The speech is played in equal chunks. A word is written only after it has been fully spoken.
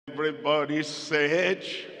everybody said,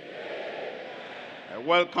 I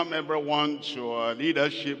welcome everyone to our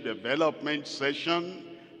leadership development session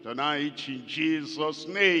tonight in Jesus'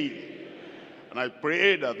 name. And I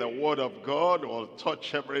pray that the word of God will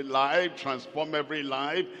touch every life, transform every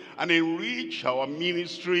life, and enrich our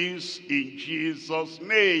ministries in Jesus'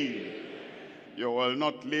 name. You will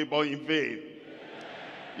not labor in vain.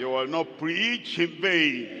 You will not preach in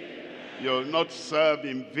vain. You will not serve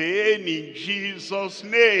in vain in Jesus'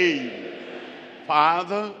 name.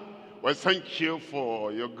 Father, we thank you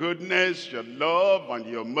for your goodness, your love, and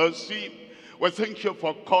your mercy. We thank you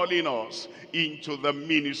for calling us into the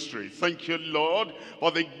ministry. Thank you, Lord,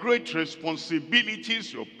 for the great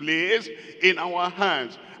responsibilities you place in our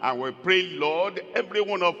hands. And we pray, Lord, every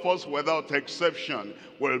one of us without exception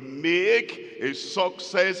will make a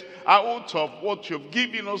success out of what you've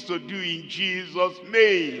given us to do in Jesus'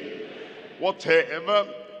 name. Whatever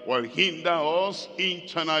will hinder us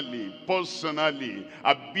internally, personally,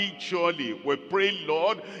 habitually, we pray,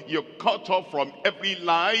 Lord, you cut off from every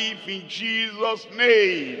life in Jesus'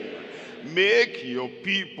 name. Make your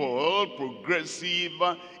people progressive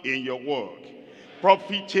in your work,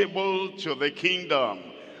 profitable to the kingdom.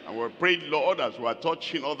 And we pray, Lord, as we are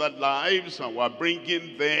touching other lives and we are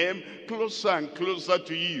bringing them closer and closer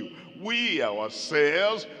to you, we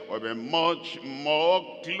ourselves will be much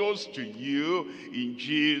more close to you in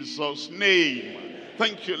Jesus' name.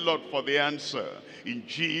 Thank you, Lord, for the answer. In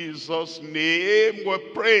Jesus' name we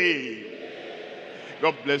pray.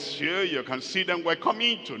 God bless you. You can see them. We're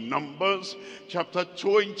coming to Numbers chapter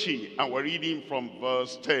 20, and we're reading from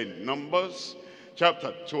verse 10. Numbers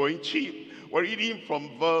chapter 20. We're reading from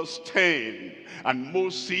verse 10. And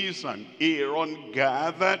Moses and Aaron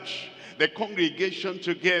gathered the congregation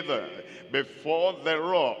together before the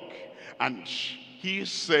rock, and he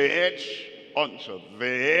said unto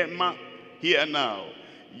them, hear now,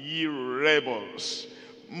 ye rebels,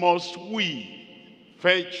 must we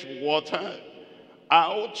fetch water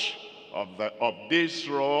out of this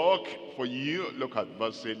rock for you? Look at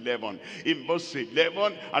verse 11. In verse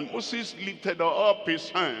 11, and Moses lifted up his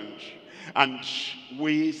hand, and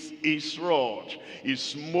with his rod he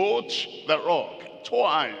smote the rock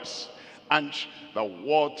twice, and the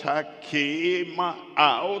water came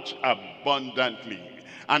out abundantly,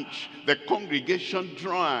 and the congregation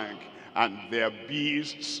drank, and their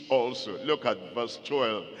beasts also. Look at verse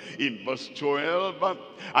 12. In verse 12,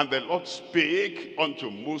 and the Lord spake unto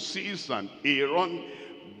Moses and Aaron,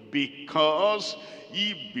 because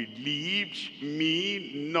ye believed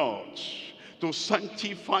me not, to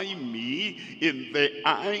sanctify me in the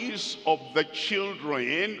eyes of the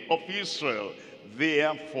children of Israel.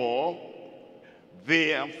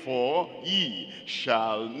 Therefore ye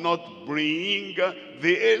shall not bring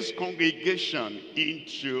this congregation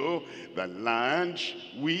into the land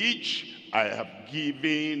which I have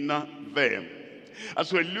given them.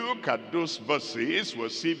 As we look at those verses,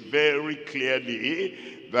 we'll see very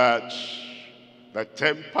clearly that the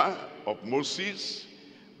temper of Moses,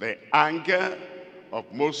 the anger of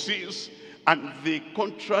Moses, and the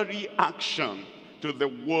contrary action to the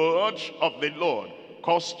word of the Lord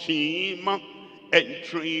caused him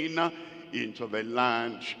entering into the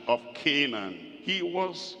land of Canaan. He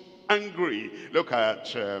was angry. Look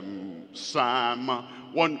at Psalm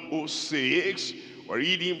 106. We're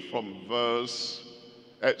reading from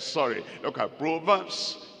look at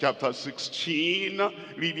Proverbs chapter 16,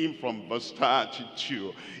 reading from verse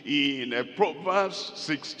 32. In Proverbs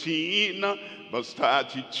 16, verse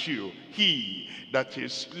 32, he that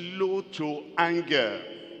is slow to anger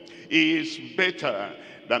is better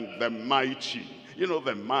than the mighty. You know,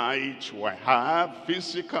 the might we have,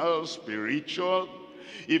 physical, spiritual.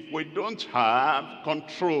 If we don't have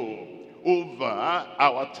control over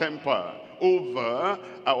our temper, over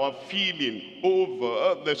our feeling,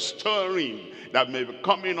 over the stirring that may be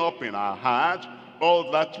coming up in our heart,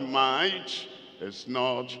 all that might is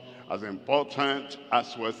not as important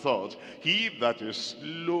as we thought. He that is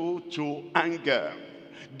slow to anger,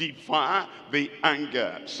 defer the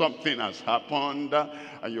anger. Something has happened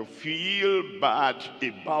and you feel bad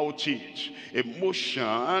about it.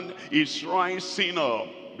 Emotion is rising up.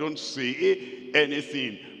 Don't say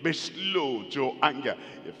anything. Be slow to anger.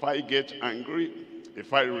 If I get angry,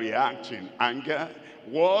 if I react in anger,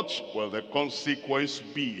 what will the consequence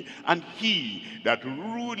be? And he that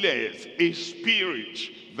ruleth a spirit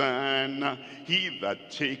than he that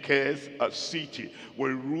taketh a city.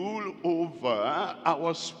 Will rule over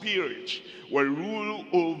our spirit, will rule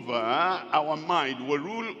over our mind, will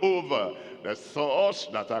rule over the thoughts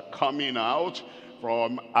that are coming out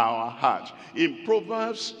from our heart. In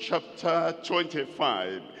Proverbs chapter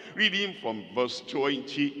 25, reading from verse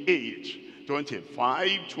 28,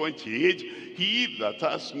 25, 28, he that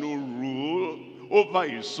has no rule over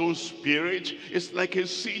his own spirit is like a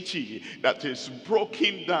city that is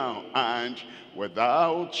broken down and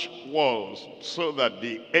without walls, so that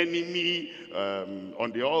the enemy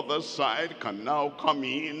on the other side can now come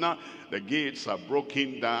in. The gates are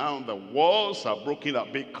broken down, the walls are broken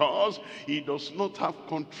up, because he does not have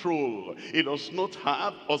control, he does not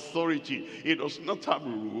have authority, he does not have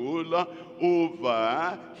rule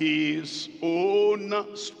over his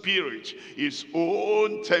own spirit, his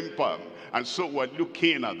own temper. And so we're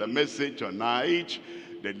looking at the message tonight: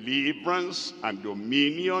 deliverance and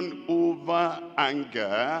dominion over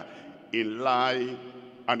anger in life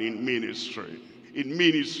and in ministry. In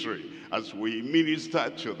ministry, as we minister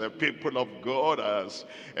to the people of God, as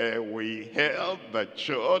we help the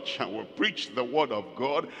church and we preach the word of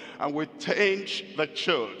God, and we tend the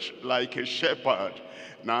church like a shepherd.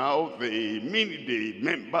 Now the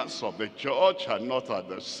members of the church are not at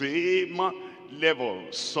the same level.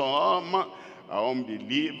 Some are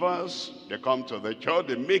unbelievers, they come to the church,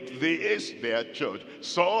 they make this their church.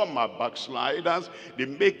 Some are backsliders, they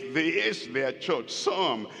make this their church.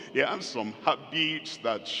 Some, they have some habits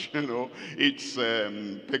that, you know, it's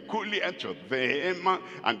peculiar to them,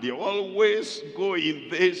 and they always go in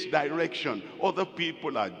this direction. Other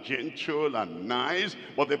people are gentle and nice,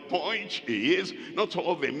 but the point is, not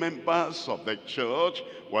all the members of the church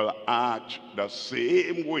will act the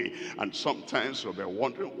same way. And sometimes you'll be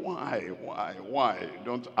wondering, why?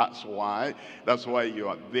 Don't ask why. That's why you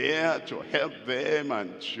are there, to help them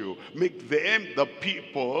and to make them the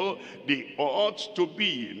people they ought to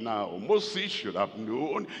be. Now, Moses should have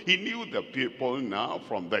known. He knew the people now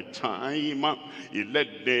from the time he led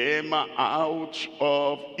them out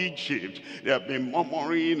of Egypt. They have been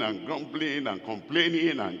murmuring and grumbling and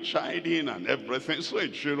complaining and chiding and everything, so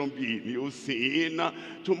it shouldn't be a new thing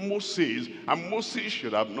to Moses. And Moses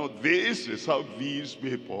should have known this is how these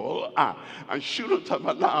people are, and shouldn't have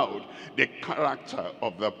allowed the character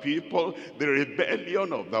of the people, the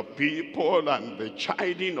rebellion of the people, and the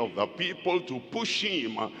chiding of the people to push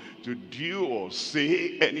him to do or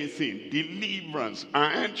say anything. Deliverance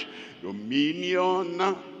and dominion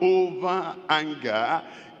over anger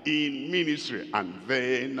in ministry, and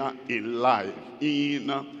then in life,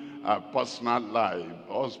 in personal life,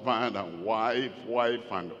 husband and wife, wife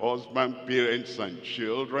and husband, parents and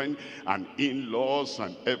children, and in-laws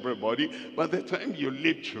and everybody. By the time you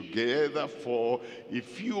live together for a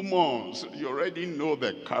few months, you already know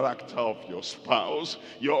the character of your spouse,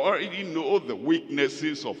 you already know the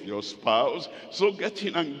weaknesses of your spouse. So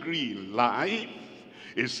getting angry in life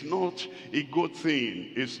it's not a good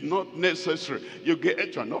thing. It's not necessary. You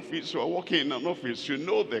get to an office, you are working in an office, you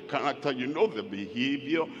know the character, you know the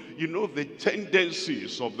behavior, you know the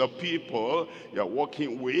tendencies of the people you are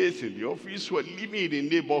working with in the office. You are living in the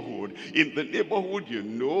neighborhood. In the neighborhood, you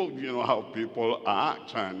know how people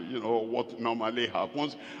act, and you know what normally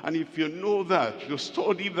happens. And if you know that, you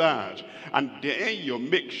study that, and then you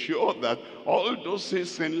make sure that all those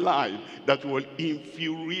things in life that will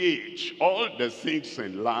infuriate, all the things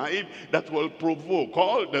in life that will provoke,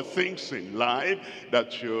 all the things in life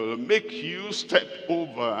that will make you step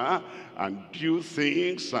over and do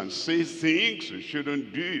things and say things you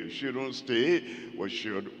shouldn't do, you shouldn't stay, we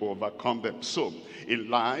should overcome them. So in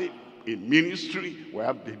life, in ministry, we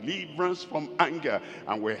have deliverance from anger,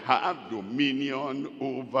 and we have dominion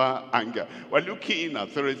over anger. We're looking at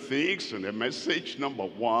three things in the message. Number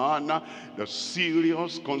one, the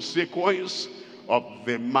serious consequence of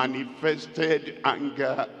the manifested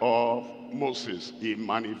anger of Moses. He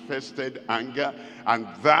manifested anger, and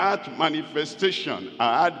that manifestation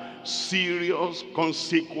had serious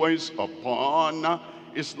consequence upon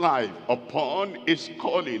his life, upon his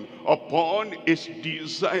calling, upon his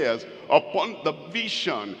desires, upon the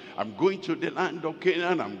vision. I'm going to the land of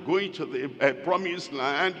Canaan, I'm going to the promised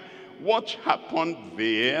land. What happened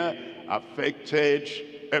there affected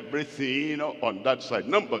everything on that side.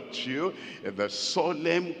 Number two, the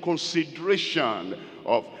solemn consideration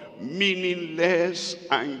of meaningless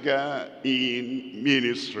anger in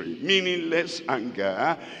ministry. Meaningless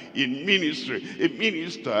anger in ministry. A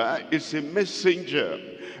minister is a messenger,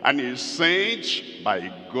 and is sent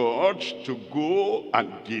by God to go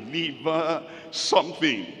and deliver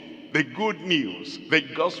something, the good news, the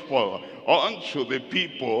gospel, unto the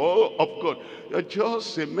people of God. You're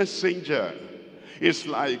just a messenger. It's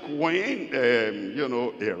like when,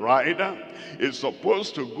 a rider is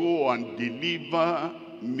supposed to go and deliver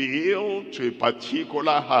mail to a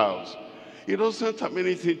particular house. It doesn't have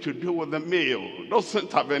anything to do with the meal. It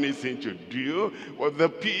doesn't have anything to do with the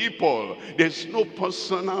people. There's no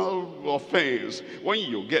personal offense. When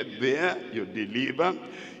you get there, you deliver.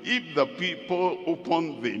 If the people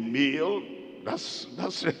open the meal, that's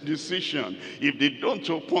a decision. If they don't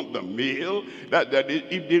open the meal,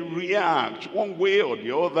 if they react one way or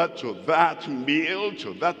the other to that meal,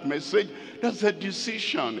 to that message, that's a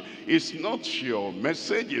decision. It's not your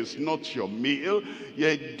message, it's not your meal. You're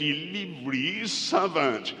a delivery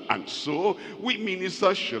servant. And so we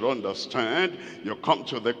ministers should understand, you come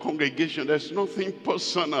to the congregation, there's nothing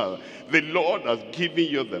personal. The Lord has given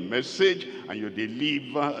you the message and you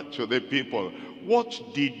deliver to the people. What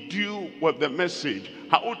they do with the message,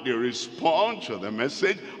 how they respond to the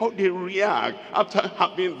message, how they react after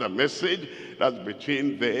having the message, that's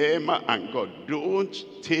between them and God. Don't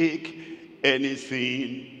take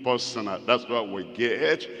anything personal. That's why we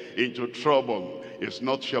get into trouble. It's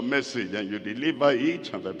not your message and you deliver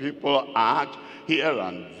it and the people act here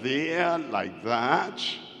and there like that.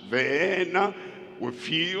 Then we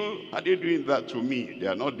feel, are they doing that to me? They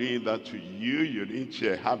are not doing that to you. You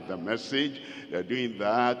didn't have the message. They're doing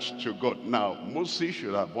that to God. Now, Moses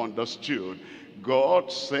should have understood.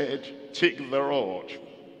 God said, take the rod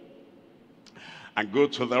and go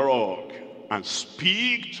to the rock and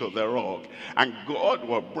speak to the rock, and God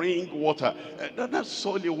will bring water. That's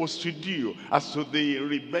all he was to do. As to the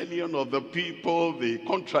rebellion of the people, the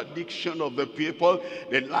contradiction of the people,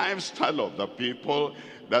 the lifestyle of the people,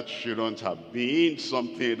 that shouldn't have been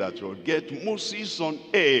something that will get Moses on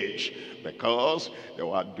edge, because they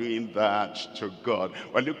were doing that to God.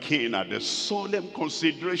 We're looking at the solemn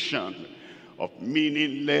consideration of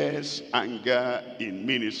meaningless anger in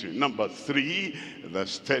ministry. Number 3, the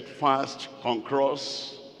steadfast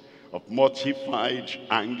concourse of mortified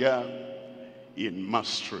anger in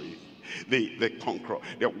mastery. The conqueror,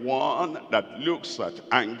 the one that looks at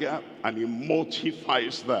anger and he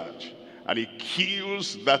mortifies that, and he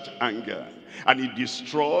kills that anger, and he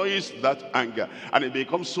destroys that anger, and he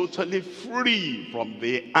becomes totally free from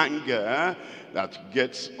the anger that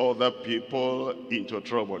gets other people into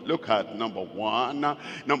trouble. Look at number one.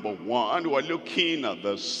 Number 1, we're looking at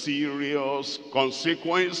the serious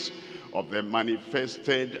consequence of the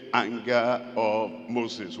manifested anger of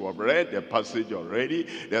Moses. We have read the passage already.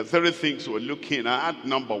 There are 3 things we're looking at.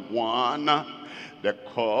 Number 1, the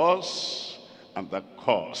cause and the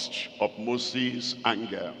cost of Moses'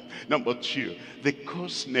 anger. Number 2, the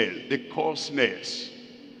coarseness.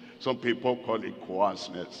 Some people call it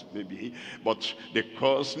coarseness, maybe. But the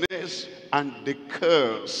coarseness and the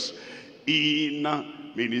curse in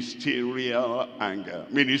ministerial anger.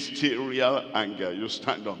 Ministerial anger. You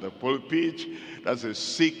stand on the pulpit, that's a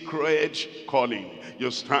sacred calling.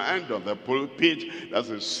 You stand on the pulpit, that's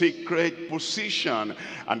a sacred position.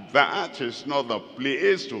 And that is not the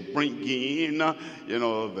place to bring in,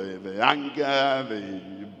 the anger,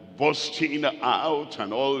 the bursting out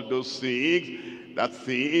and all those things. That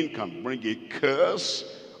thing can bring a curse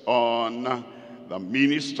on the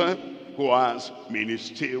minister who has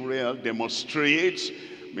demonstrates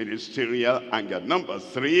ministerial anger. Number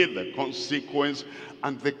 3, the consequence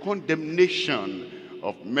and the condemnation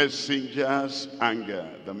of messengers' anger.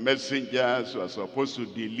 The messengers who are supposed to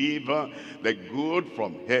deliver the good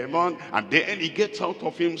from heaven, and then he gets out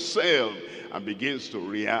of himself and begins to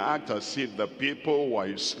react as if the people were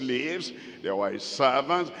his slaves, they were his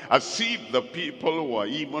servants, as if the people were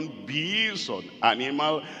even beasts or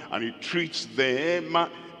animals, and he treats them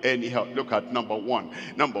anyhow. Look at number 1.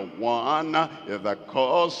 Number 1 is the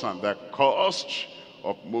cause and the cost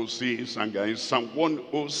of Moses' anger. In Psalm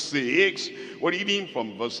 106, we're reading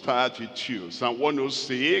from verse 32. Psalm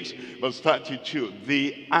 106, verse 32.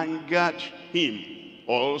 They angered him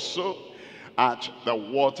also at the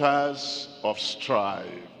waters of strife,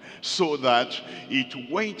 so that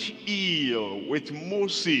it went ill with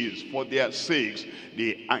Moses for their sakes.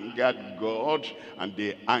 They angered God and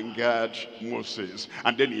they angered Moses.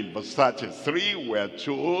 And then in verse 33 we're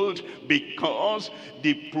told, because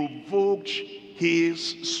they provoked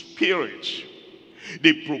his spirit.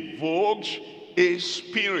 They provoked his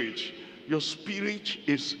spirit. Your spirit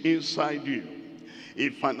is inside you.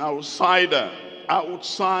 If an outsider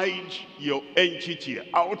outside your entity,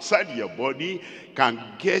 outside your body, can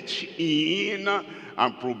get in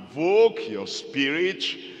and provoke your spirit,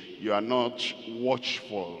 you are not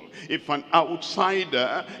watchful. If an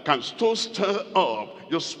outsider can still stir up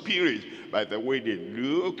your spirit by the way they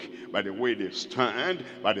look, by the way they stand,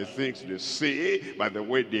 by the things they say, by the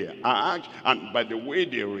way they act, and by the way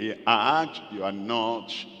they react, you are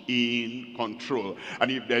not in control.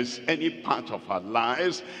 And if there's any part of our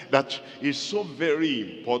lives that is so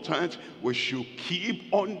very important, we should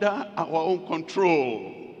keep under our own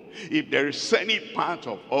control. If there is any part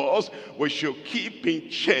of us we should keep in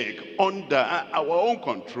check under our own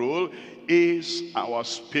control, is our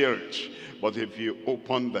spirit. But if you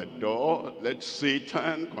open the door, let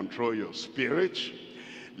Satan control your spirit,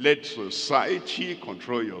 let society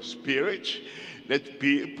control your spirit, let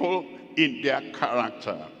people in their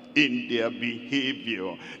character, in their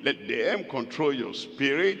behavior, let them control your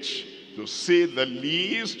spirit, to say the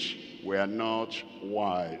least, we are not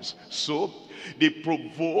wise. So they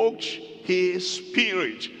provoked his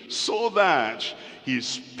spirit so that he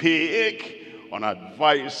spake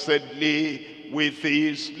unadvisedly with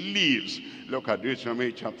his lips. Look at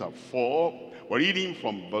Deuteronomy chapter 4. We're reading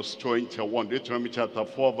from verse 21. Deuteronomy chapter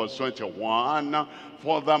 4, verse 21.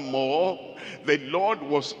 Furthermore, the Lord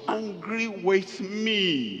was angry with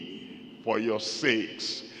me for your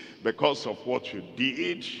sakes. Because of what you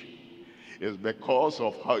did, is because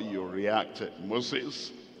of how you reacted,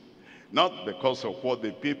 Moses. Not because of what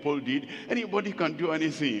the people did. Anybody can do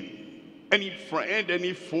anything. Any friend,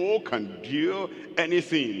 any foe can do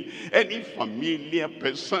anything. Any familiar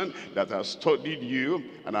person that has studied you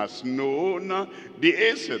and has known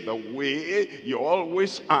this is the way you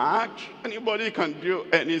always act, anybody can do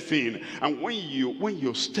anything. And when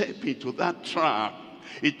you step into that trap,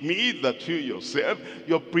 it means that you yourself,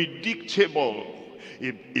 you're predictable.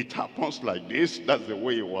 If it happens like this, that's the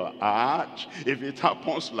way you will act. If it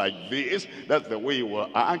happens like this, that's the way you will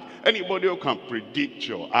act. Anybody who can predict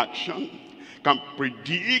your action, can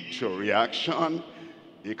predict your reaction,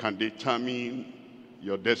 it can determine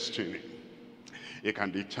your destiny. It can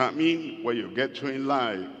determine where you get to in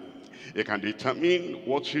life. It can determine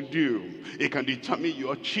what you do. It can determine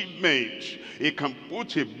your achievement. It can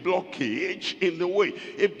put a blockage in the way.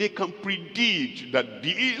 If they can predict that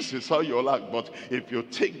this is how you'll act, but if you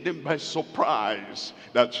take them by surprise,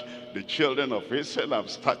 that the children of Israel have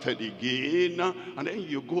started again, and then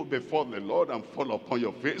you go before the Lord and fall upon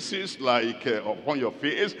your faces like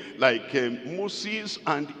Moses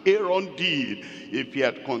and Aaron did. If he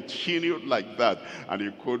had continued like that, and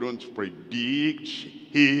he couldn't predict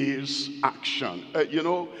his action.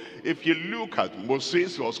 If you look at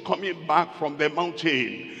Moses, he was coming back from the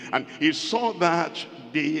mountain, and he saw that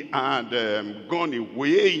they had gone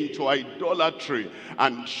away into idolatry,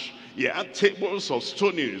 and he had tables of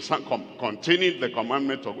stone in his hand containing the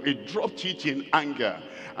commandment of, he dropped it in anger.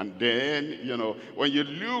 And then, when you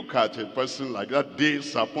look at a person like that,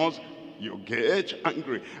 this happens, you get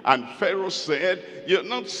angry. And Pharaoh said, you'll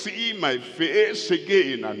not see my face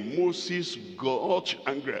again. And Moses got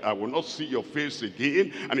angry. I will not see your face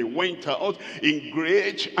again. And he went out in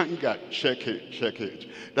great anger. Check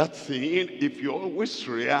it. That thing, if you always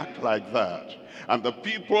react like that, and the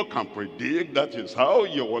people can predict that is how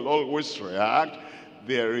you will always react,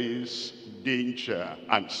 there is danger.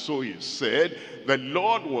 And so he said, the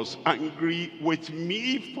Lord was angry with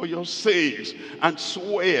me for your sakes, and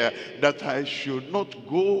swear that I should not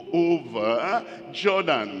go over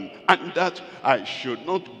Jordan, and that I should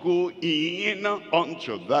not go in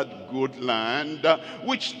unto that good land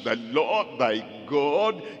which the Lord thy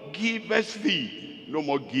God giveth thee. No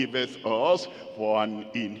more giveth us for an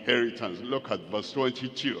inheritance. Look at verse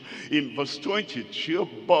 22. In verse 22,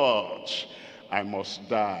 but I must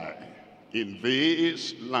die in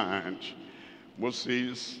this land.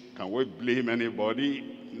 Moses, can we blame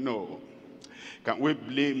anybody? No. Can we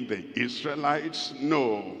blame the Israelites?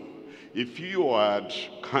 No. If you had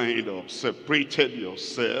kind of separated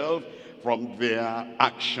yourself from their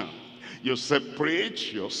action, you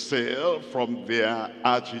separate yourself from their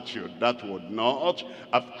attitude, that would not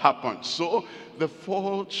have happened. So the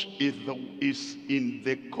fault is in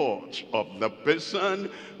the court of the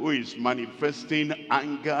person who is manifesting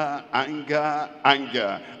anger.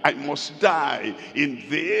 I must die in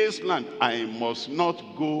this land. I must not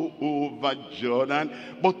go over Jordan,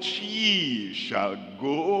 but ye shall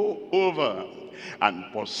go over and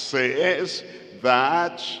possess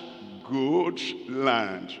that good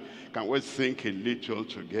land. Can we think a little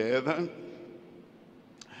together?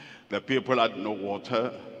 The people had no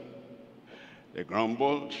water. They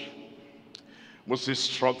grumbled. Moses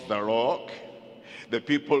struck the rock. The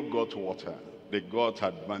people got water. They got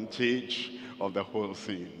advantage of the whole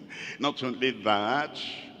thing. Not only that,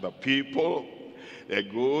 the people, They're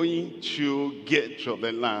going to get to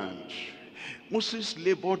the land. Moses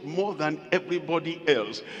labored more than everybody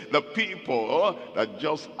else. The people that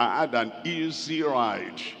just had an easy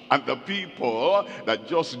ride, and the people that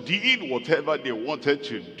just did whatever they wanted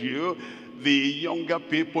to do, the younger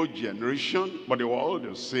people generation, but they were all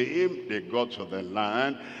the same. They got to the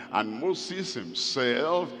land, and Moses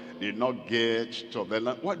himself did not get to the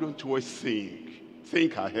land. Why don't we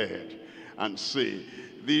think ahead and say,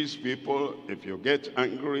 these people, if you get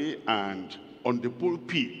angry and on the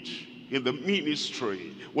pulpit, in the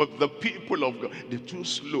ministry, with the people of God, they're too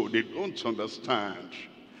slow, they don't understand.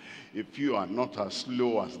 If you are not as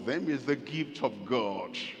slow as them, it's the gift of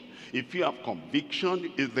God. If you have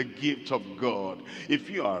conviction, it's the gift of God. If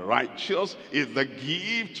you are righteous, it's the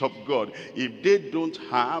gift of God. If they don't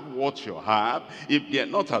have what you have, if they're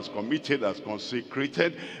not as committed, as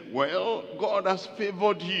consecrated, well, God has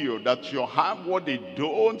favored you that you have what they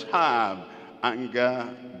don't have.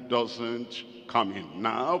 Anger doesn't come in.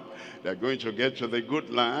 Now, they're going to get to the good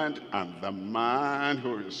land, and the man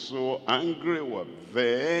who is so angry with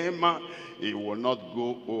them, he will not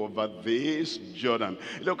go over this Jordan.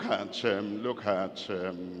 Look at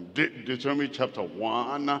Deuteronomy chapter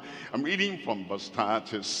 1. I'm reading from verse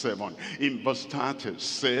 37. In verse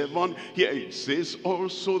 37, here it says,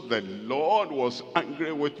 also the Lord was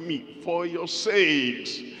angry with me for your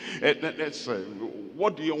sakes.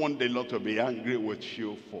 What do you want the Lord to be angry with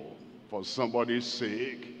you for? For somebody's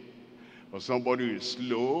sake? For somebody who is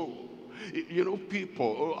slow? You know,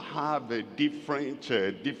 people have a different,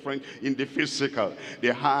 in the physical,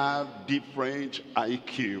 they have different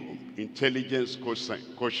IQ, intelligence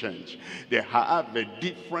quotient. They have a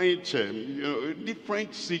different,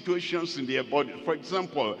 different situations in their body. For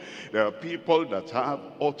example, there are people that have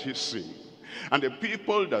autism. And the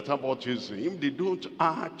people that have autism, they don't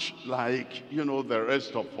act like, the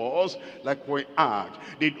rest of us, like we act.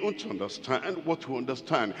 They don't understand what we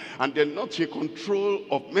understand. And they're not in control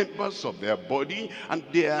of members of their body. And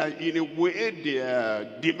they are, in a way, they are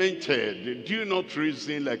demented. They do not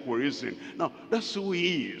reason like we reason. Now, that's who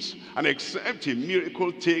he is. And except a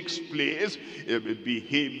miracle takes place, he'll be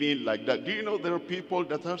behaving like that. Do you know there are people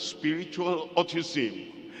that have spiritual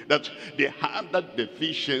autism? That they have that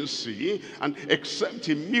deficiency, and except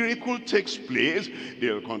a miracle takes place,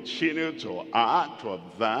 they'll continue to act with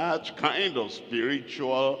that kind of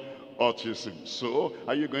spiritual autism. So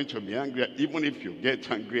are you going to be angry? Even if you get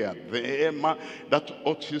angry at them, that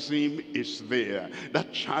autism is there,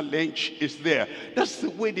 that challenge is there. That's the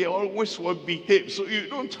way they always will behave. So you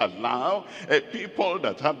don't allow people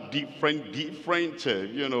that have different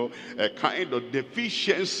kind of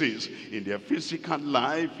deficiencies in their physical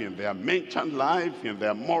life, in their mental life, in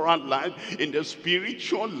their moral life, in their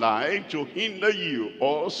spiritual life, to hinder you.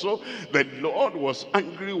 Also, the Lord was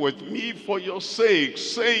angry with me for your sake,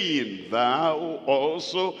 saying, thou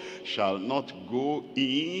also shall not go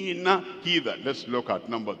in hither. Let's look at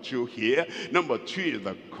number 2 here. Number 2 is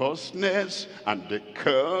the coarseness and the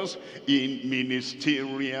curse in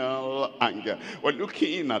ministerial anger. We're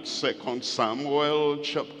looking at 2 Samuel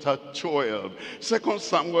chapter 12. 2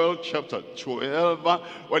 Samuel chapter 12,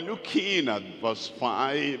 we're looking at verse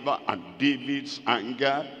 5, and David's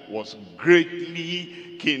anger was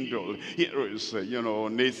greatly kindled. Here is,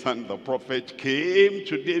 Nathan the prophet came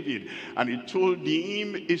to David and he told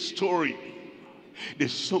him a story.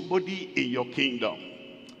 There's somebody in your kingdom.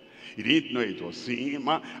 He didn't know it was him,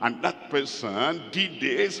 and that person did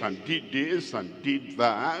this and did this and did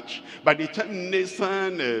that. By the time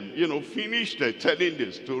Nathan, finished telling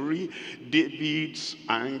the story, David's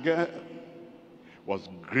anger was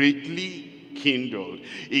greatly kindled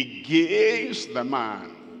against the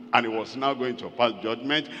man. And he was now going to pass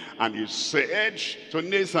judgment. And he said to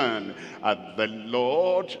Nathan, the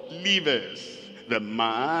Lord liveth, the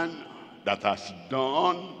man that has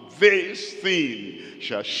done this thing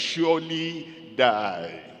shall surely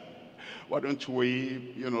die. Why don't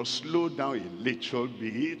we, slow down a little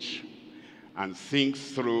bit and think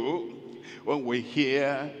through when we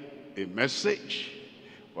hear a message,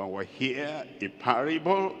 when we hear a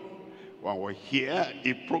parable, when we hear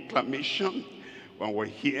a proclamation, when we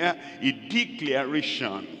hear a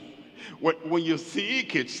declaration. When you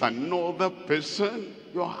think it's another person,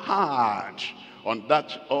 you're hard on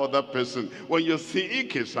that other person. When you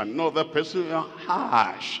think it's another person, you're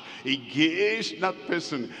harsh against that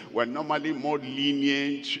person. We're normally more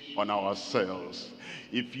lenient on ourselves.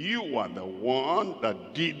 If you were the one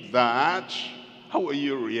that did that, how will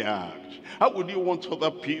you react? How would you want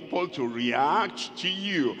other people to react to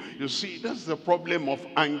you? You see, that's the problem of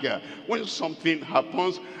anger. When something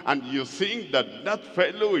happens and you think that that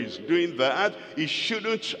fellow is doing that, he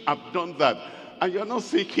shouldn't have done that. and you're not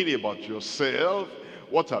thinking about yourself.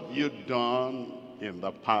 What have you done in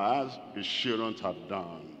the past you shouldn't have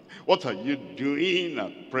done? What are you doing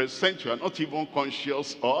at present you are not even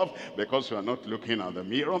conscious of, because you are not looking at the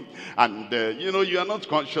mirror? And you are not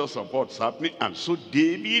conscious of what's happening. And so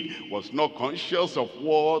David was not conscious of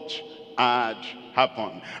what had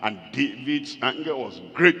happened. And David's anger was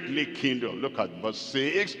greatly kindled. Look at verse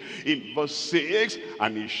 6. In verse 6,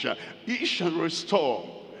 and he shall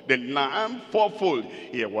restore the lamb fourfold.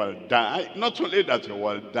 He will die. Not only that he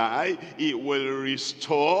will die, he will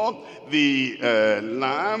restore the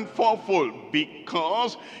lamb fourfold,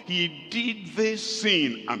 because he did this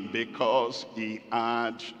sin and because he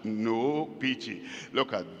had no pity.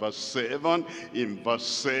 Look at verse 7. In verse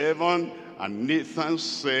 7, and Nathan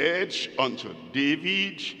said unto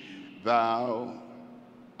David, thou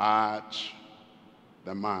art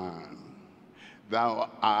the man. Thou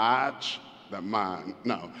art the man.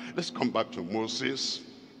 Now, let's come back to Moses.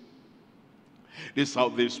 This is how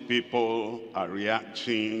these people are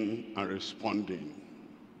reacting and responding.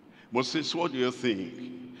 Moses, what do you think?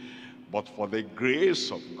 But for the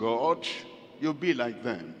grace of God, you'll be like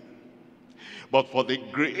them. But for the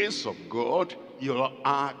grace of God, you'll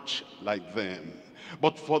act like them.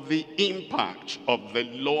 But for the impact of the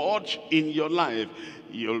Lord in your life,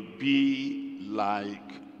 you'll be like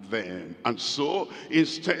them. And so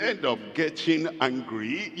instead of getting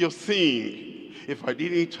angry, you think, if I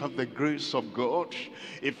didn't have the grace of God,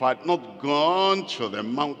 if I had not gone to the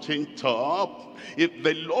mountaintop, if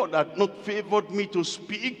the Lord had not favored me to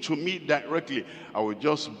speak to me directly, I would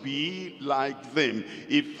just be like them.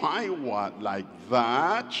 If I were like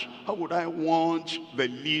that, how would I want the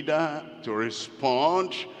leader to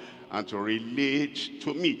respond and to relate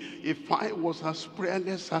to me? If I was as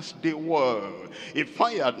prayerless as they were, if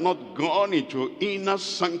I had not gone into inner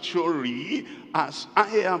sanctuary as I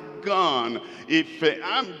have gone, if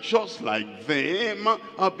I'm just like them,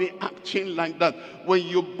 I'll be acting like that. When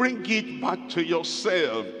you bring it back to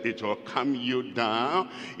yourself, it will calm you down.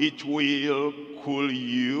 It will cool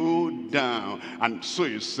you down. And so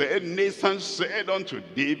he said, Nathan said unto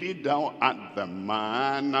David, thou art the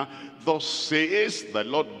man. Thus says the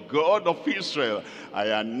Lord God of Israel, I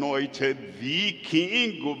anointed thee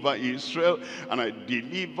king over Israel, and I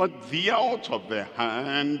delivered thee out of the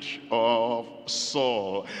hand of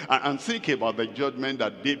Saul. And think about the judgment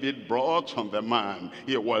that David brought on the man.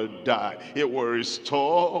 He will die. He will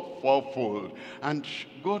restore fourfold. And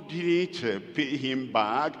God didn't pay him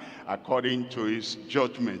back according to his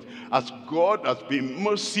judgment. As God has been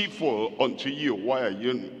merciful unto you, why are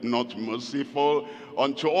you not merciful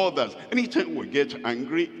unto others? Anytime we get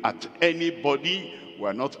angry at anybody,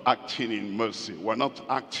 we're not acting in mercy. We're not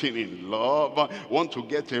acting in love. Want to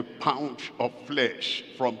get a pound of flesh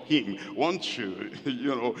from him. Want to,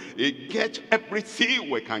 get everything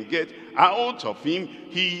we can get out of him.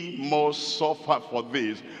 He must suffer for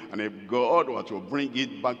this. And if God were to bring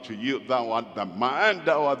it back to you, thou art the man,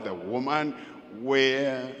 thou art the woman,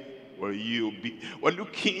 where will you be? We're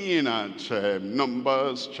looking at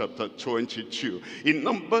Numbers chapter 22. In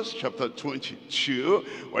Numbers chapter 22,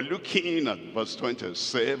 we're looking at verse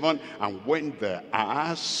 27. And when the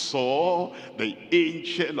ass saw the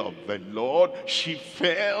angel of the Lord, she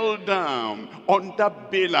fell down under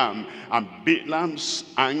Balaam, and Balaam's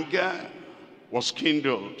anger was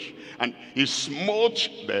kindled, and he smote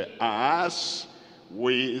the ass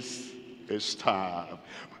with a staff.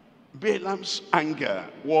 Balaam's anger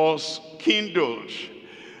was kindled.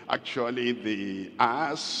 Actually, the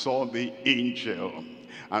ass saw the angel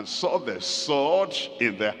and saw the sword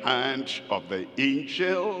in the hand of the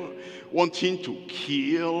angel, wanting to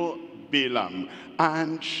kill Balaam.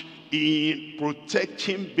 And in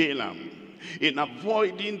protecting Balaam, in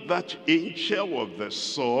avoiding that angel of the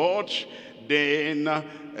sword, then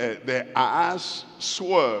the ass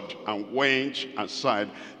swerved and went aside.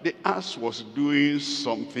 The ass was doing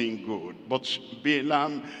something good, but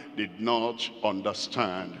Balaam did not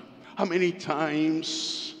understand. How many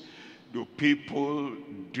times do people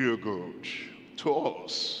do good to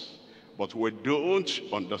us, but we don't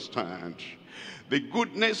understand? The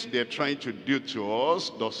goodness they're trying to do to us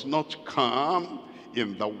does not come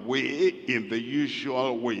in the way, in the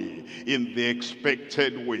usual way, in the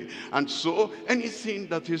expected way. And so anything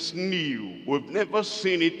that is new, we've never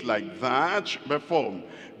seen it like that before.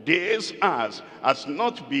 This has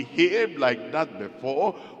not behaved like that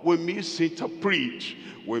before. We misinterpret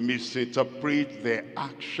the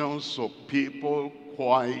actions of people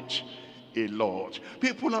quite a lot.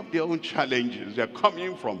 People have their own challenges. They're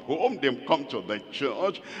coming from home, they come to the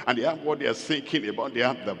church, and they have what they're thinking about. They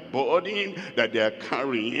have the burden that they're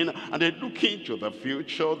carrying, and they're looking to the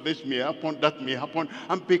future. This may happen, that may happen,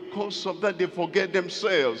 and because of that, they forget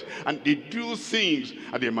themselves, and they do things,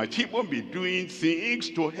 and they might even be doing things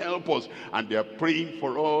to help us, and they're praying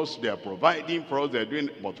for us, they're providing for us, they're doing,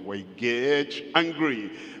 but we get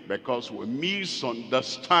angry because we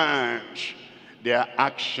misunderstand their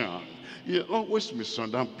action. You always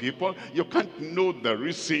misunderstand people. You can't know the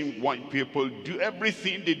reason why people do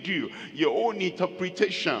everything they do. Your own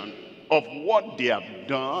interpretation of what they have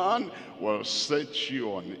done will set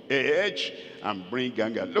you on edge and bring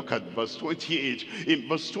anger. Look at verse 28. In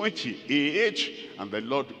verse 28, and the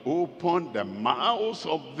Lord opened the mouth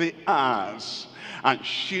of the ass, and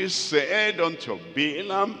she said unto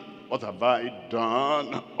Balaam, what have I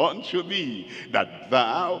done unto thee, that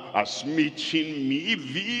thou hast smitten me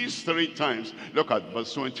these 3 times? Look at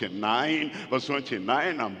verse 29. Verse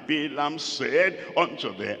 29, and Balaam said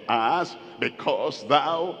unto the ass, because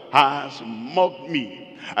thou hast mocked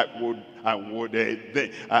me, I would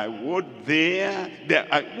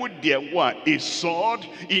there were a sword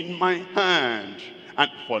in my hand,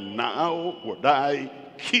 and for now would I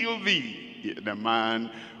kill thee. The man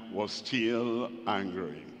was still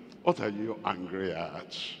angry. What are you angry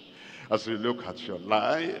at? As you look at your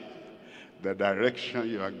life, the direction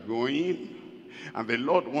you are going, and the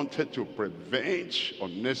Lord wanted to prevent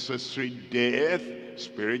unnecessary death,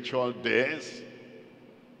 spiritual death,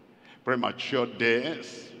 premature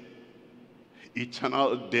death,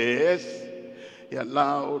 eternal death. He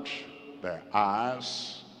allowed the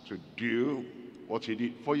ass to do what he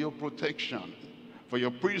did for your protection, for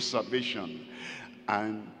your preservation,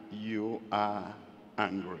 and you are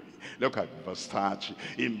angry. Look at verse 30.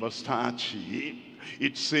 In verse 30,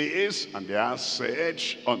 it says, and the ass said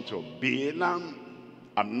unto Balaam,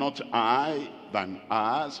 am not I thine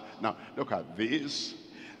ass? Now, look at this.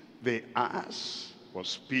 The ass was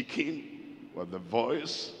speaking with the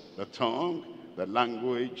voice, the tongue, the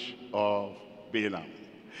language of Balaam.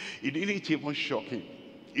 It didn't even shock him.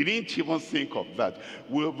 He didn't even think of that.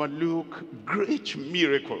 We overlook great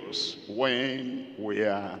miracles when we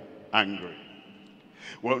are angry.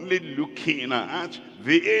 We're only looking at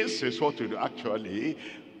this is what we do. Actually,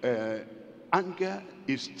 anger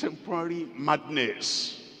is temporary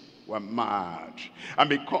madness. We're mad. And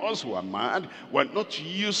because we're mad, we're not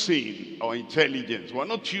using our intelligence. We're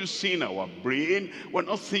not using our brain. We're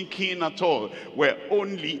not thinking at all. We're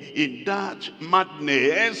only in that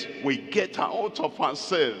madness. We get out of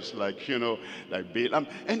ourselves. Like Balaam.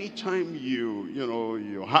 Anytime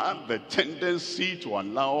you have the tendency to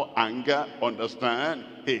allow anger, understand,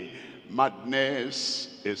 hey,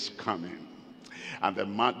 madness is coming. And the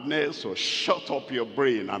madness will shut up your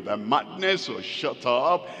brain, and the madness will shut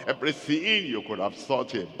up everything you could have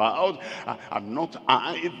thought about. Am not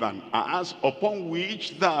I thine ass, upon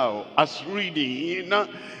which thou hast ridden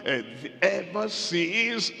ever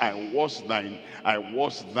since I was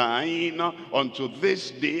thine unto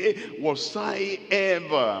this day? Was I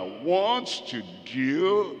ever want to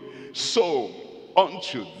do so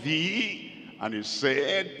unto thee? And he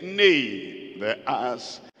said, nay. The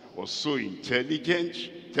ass was so intelligent,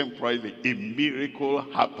 temporarily a miracle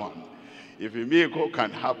happened. If a miracle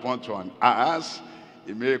can happen to an ass,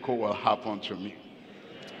 a miracle will happen to me.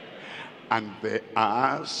 And the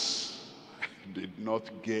ass did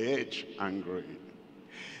not get angry.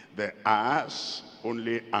 The ass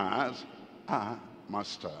only asked,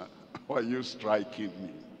 master, why are you striking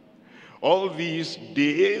me? All these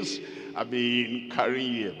days I've been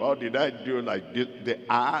carrying you about. Did I do like this? The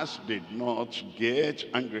ass did not get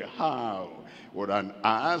angry. How would an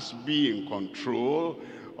ass be in control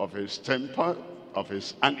of his temper, of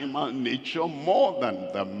his animal nature, more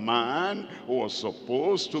than the man who was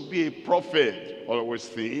supposed to be a prophet? Always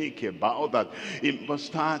think about that. In verse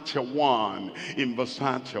 31,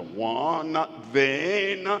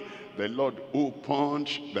 then the Lord opened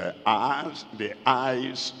the eyes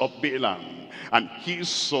of Balaam, and he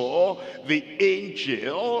saw the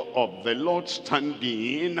angel of the Lord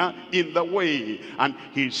standing in the way, and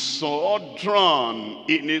his sword drawn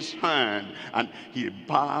in his hand, and he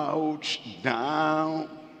bowed down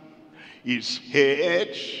his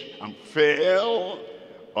head and fell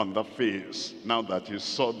on the face. Now that he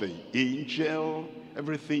saw the angel,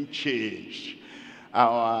 everything changed.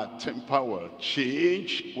 Our temper will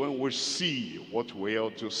change when we see what we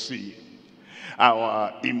ought to see.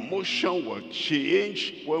 Our emotion will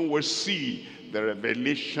change when we see the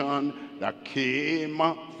revelation that came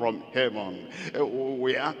from heaven.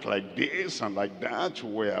 We act like this and like that.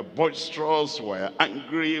 We're boisterous, we're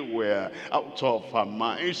angry, we're out of our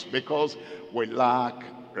minds because we lack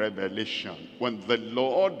revelation. When the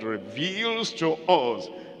Lord reveals to us,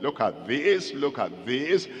 look at this,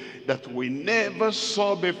 that we never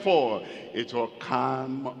saw before, it will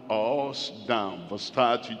calm us down. Verse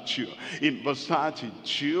 32. In verse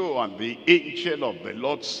 32, and the angel of the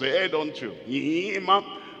Lord said unto him,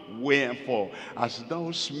 wherefore hast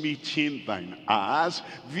thou smitten thine ass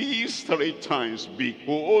these 3 times?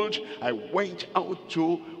 Behold, I went out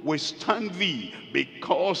to withstand thee,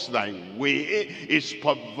 because thy way is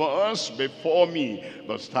perverse before me.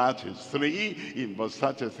 Verse 33, in verse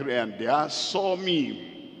 33, and the ass saw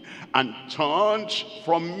me, and turned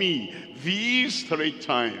from me these 3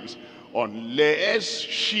 times. Unless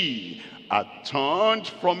she had turned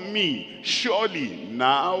from me, surely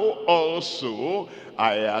now also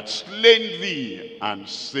I had slain thee and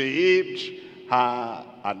saved her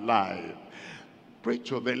alive. Pray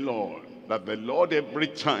to the Lord that the Lord every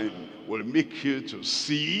time will make you to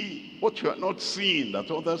see what you are not seeing, that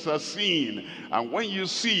others are seeing. And when you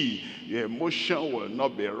see, your emotion will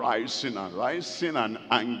not be rising, and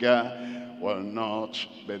anger will not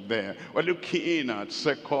be there. We're looking at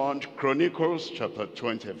 2 Chronicles chapter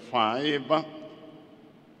 25.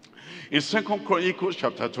 In 2 Chronicles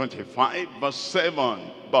chapter 25, verse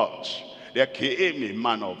 7, but there came a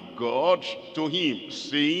man of God to him,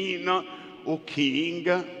 saying, O king,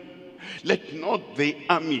 let not the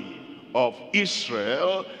army of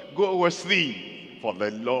Israel go with thee, for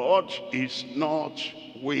the Lord is not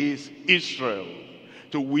with Israel,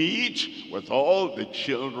 to which with all the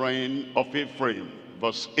children of Ephraim.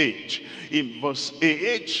 Verse 8. In verse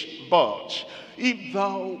 8, but if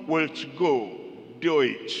thou wilt go, do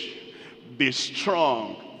it. Be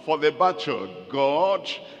strong for the battle. God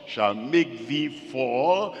shall make thee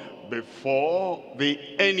fall before the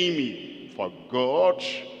enemy. For God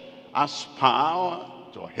has power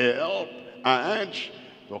to help and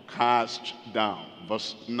to cast down.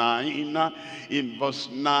 Verse 9. In verse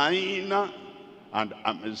 9, and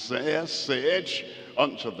Amaziah said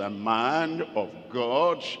unto the man of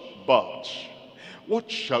God, but what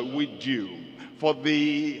shall we do for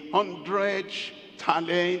the 100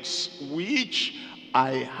 talents which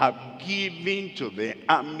I have given to the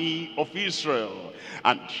army of Israel?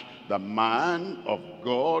 And the man of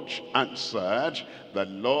God answered, the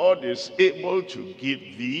Lord is able to give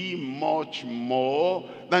thee much more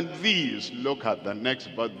than these. Look at the next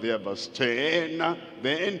verse there, verse 10.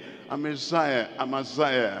 Then Amaziah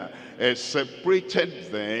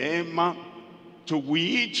separated them, to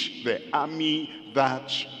which the army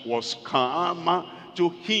that was come to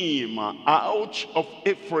him out of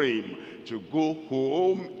Ephraim, to go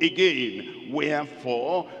home again.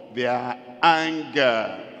 Wherefore their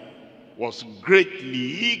anger was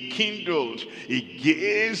greatly kindled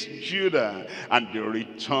against Judah, and they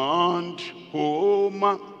returned home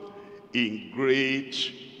in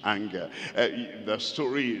great anger. The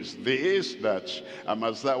story is this, that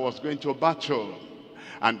Amaziah was going to battle,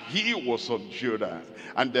 and he was of Judah,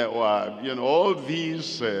 and there were, all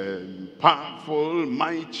these powerful,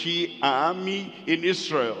 mighty army in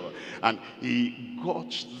Israel, and he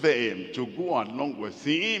got them to go along with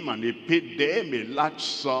him, and he paid them a large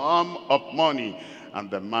sum of money. And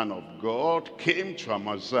the man of God came to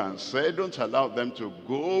Amaziah and said, don't allow them to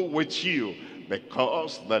go with you,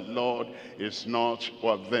 because the Lord is not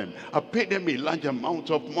with them. I paid them a large amount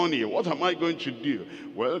of money. What am I going to do?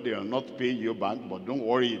 Well, they will not pay you back, but don't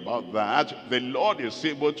worry about that. The Lord is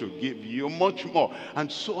able to give you much more. And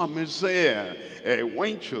so Amaziah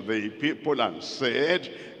went to the people and said,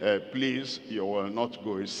 please, you will not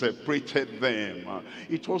go. He separated them.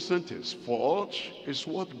 It wasn't his fault. It's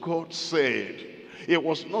what God said. He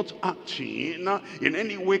was not acting in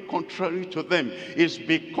any way contrary to them. It's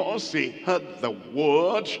because he heard the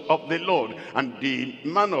word of the Lord. And the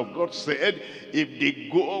man of God said, if they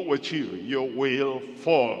go with you, you will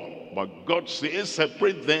fall. But God says,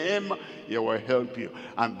 separate them, he will help you.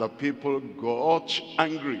 And the people got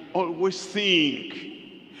angry. Always think,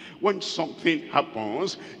 when something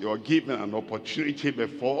happens, you are given an opportunity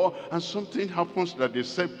before, and something happens that they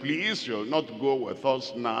say, please, you'll not go with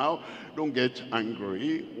us now. Don't get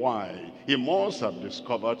angry. Why? He must have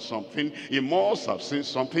discovered something. He must have seen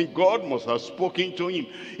something. God must have spoken to him.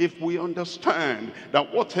 If we understand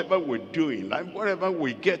that whatever we do in life, wherever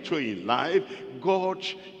we get to in life, God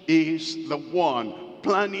is the one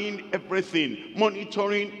planning everything,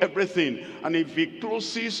 monitoring everything. And if he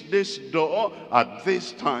closes this door at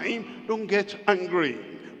this time, don't get angry.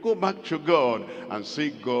 Go back to God and say,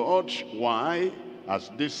 God, why has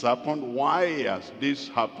this happened? Why has this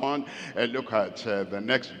happened? Look at the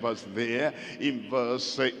next verse there in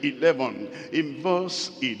verse 11. In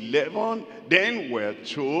verse 11, then we're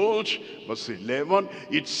told, verse 11,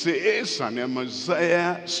 it says, and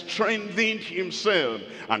Amaziah strengthened himself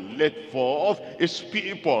and led forth his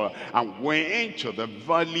people and went to the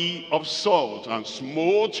valley of Salt and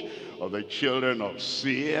smote of the children of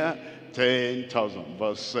Seir 10,000.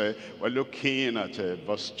 We're looking at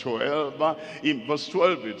verse 12. In verse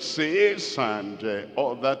 12 it says, and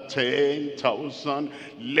other 10,000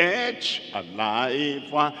 led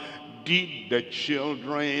alive did the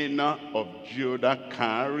children of Judah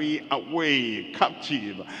carry away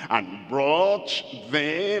captive, and brought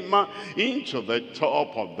them into the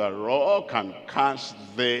top of the rock, and cast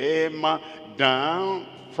them down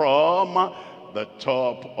from the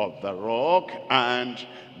top of the rock, and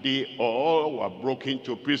they all were broken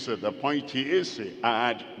to pieces. The point is, he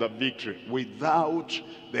had the victory without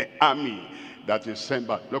the army that is sent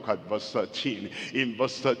back. Look at verse 13. In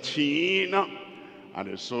verse 13,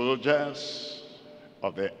 and the soldiers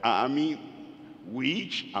of the army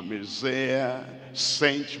which Amaziah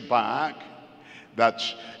sent back, that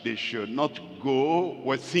they should not go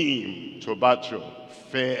with him to battle,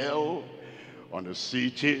 fell on the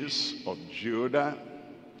cities of Judah,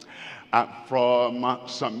 from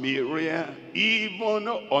Samaria even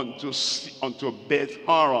unto Beth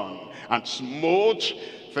Horon, and smote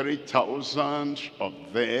 3,000 of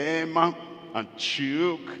them, and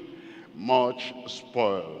took much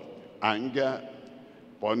spoil. Anger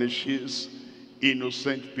punishes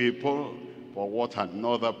innocent people for what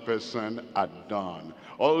another person had done.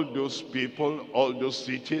 All those people, all those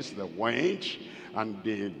cities, they went and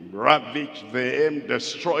they ravaged them,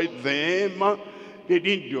 destroyed them. They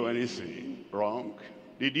didn't do anything wrong.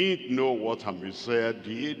 They didn't know what Amaziah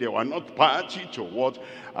did. They were not party to what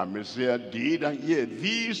Amaziah did. And yet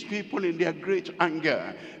these people, in their great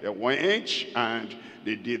anger, they went and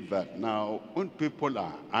they did that. Now, when people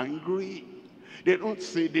are angry, they don't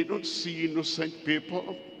see innocent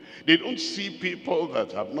people. They don't see people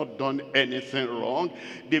that have not done anything wrong.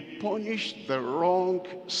 They punish the wrong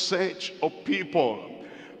set of people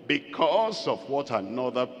because of what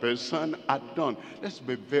another person had done. Let's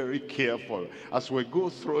be very careful as we go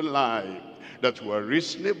through life, that we're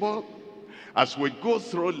reasonable, as we go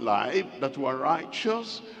through life, that we're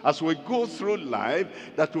righteous, as we go through life,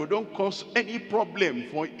 that we don't cause any problem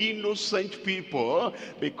for innocent people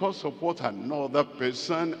because of what another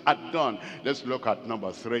person had done. Let's look at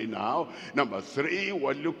number 3 now. Number 3,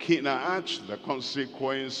 we're looking at the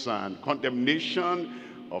consequence and condemnation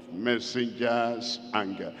of messengers'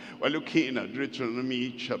 anger. We're looking at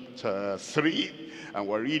Deuteronomy chapter 3, and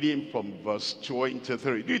we're reading from verse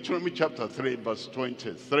 23. Deuteronomy chapter 3, verse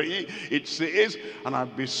 23, it says, and I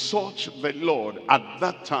besought the Lord at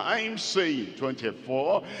that time, saying,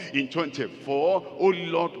 24, in 24, O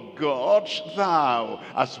Lord God, thou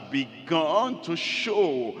hast begun to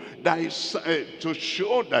show thy servant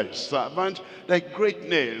thy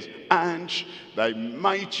greatness and thy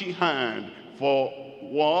mighty hand, for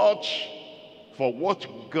what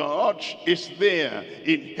God is there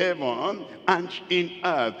in heaven and in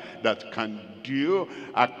earth that can do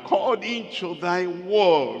according to thy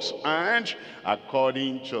works and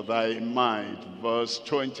according to thy might. Verse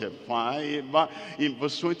 25. In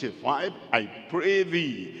verse 25, I pray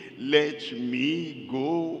thee, let me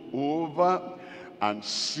go over and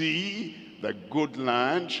see the good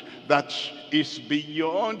land that is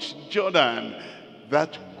beyond Jordan,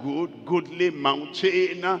 that goodly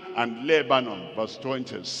mountain and Lebanon. Verse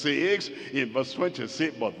 26. In verse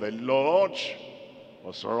 26, but the Lord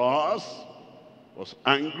was wroth, was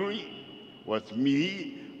angry with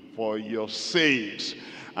me for your sakes,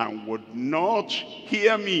 and would not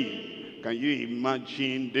hear me. Can you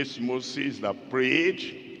imagine this Moses that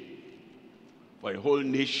prayed for a whole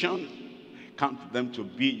nation? Count them to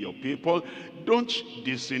be your people. Don't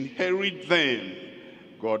disinherit them.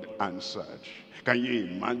 God answered. Can you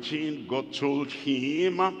imagine? God told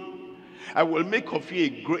him, I will make of you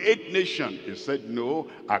a great nation. He said, no,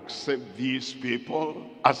 accept these people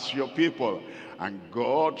as your people. And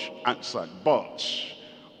God answered, but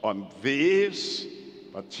on this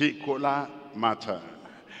particular matter,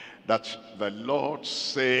 that the Lord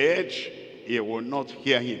said he will not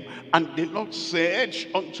hear him. And the Lord said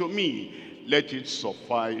unto me, let it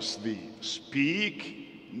suffice thee.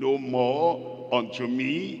 Speak no more unto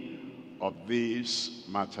me of this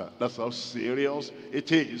matter. That's how serious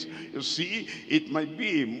it is. You see, it might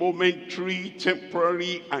be a momentary,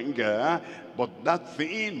 temporary anger, but that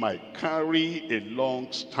thing might carry a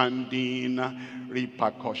long-standing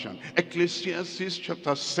repercussion. Ecclesiastes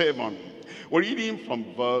chapter 7. We're reading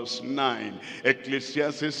from verse 9.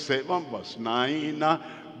 Ecclesiastes 7 verse 9.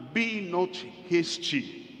 Be not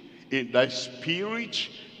hasty in thy spirit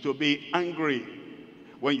to be angry.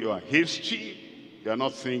 When you are hasty, you are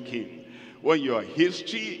not thinking. When you are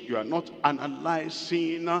hasty, you are not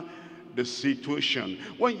analyzing the situation.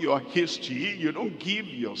 When you are hasty, you don't give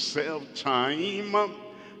yourself time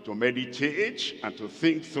to meditate and to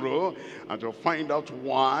think through and to find out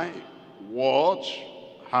why, what,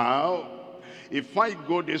 how. If I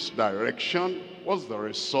go this direction, what's the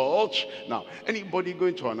result? Now, anybody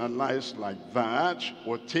going to analyze like that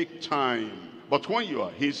will take time. But when you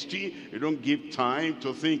are hasty, you don't give time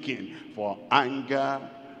to thinking. For anger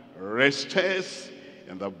resteth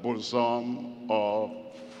in the bosom of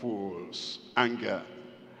fools. Anger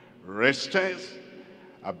resteth,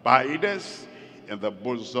 abideth in the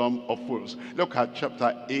bosom of fools. Look at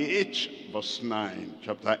chapter 8 verse 9.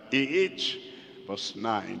 Chapter 8 verse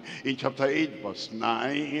 9. In chapter 8 verse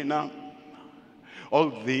 9,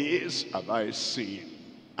 all this have I seen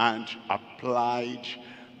and applied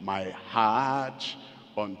my heart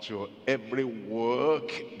unto every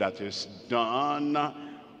work that is done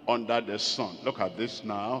under the sun. Look at this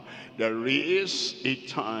now. There is a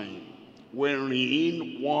time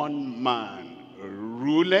wherein one man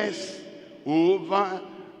ruleth over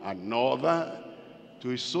another to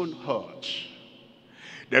his own hurt.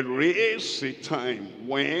 There is a time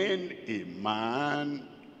when a man,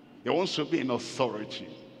 he wants to be in authority.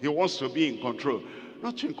 He wants to be in control.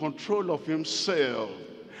 Not in control of himself.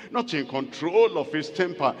 Not in control of his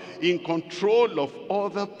temper. In control of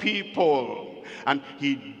other people. And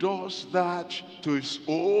he does that to his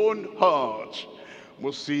own heart.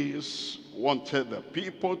 Moses wanted the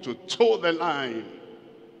people to toe the line.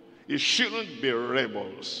 You shouldn't be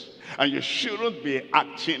rebels. And you shouldn't be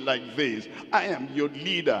acting like this. I am your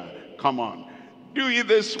leader. Come on. Do it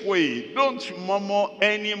this way. Don't murmur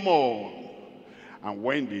anymore. And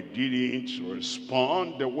when they didn't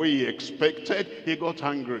respond the way he expected, he got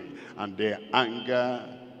angry. And their anger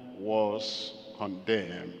was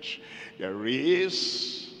condemned. There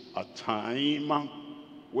is a time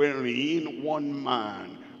wherein one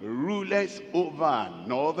man ruleth over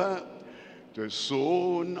another to his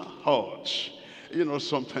own heart. You know,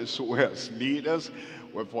 sometimes we as leaders,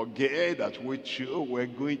 we forget that we too, we're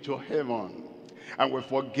going to heaven. And we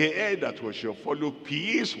forget that we shall follow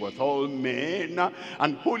peace with all men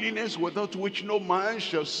and holiness without which no man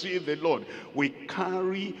shall see the Lord. We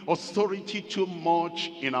carry authority too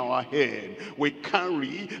much in our head. We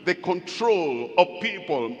carry the control of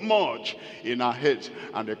people much in our heads.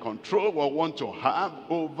 And the control we want to have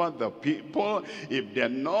over the people, if they're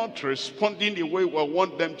not responding the way we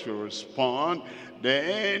want them to respond,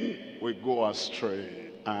 then we go astray.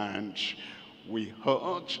 And we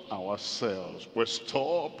hurt ourselves. We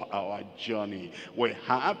stop our journey. We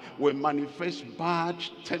manifest bad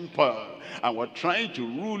temper. And we're trying to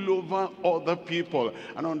rule over other people.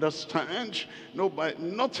 And understand,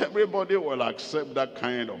 not everybody will accept that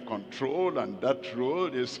kind of control and that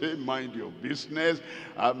rule. They say, mind your business.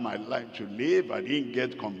 I have my life to live. I didn't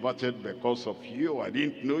get converted because of you. I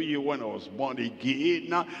didn't know you when I was born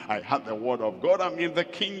again. I had the word of God. I'm in the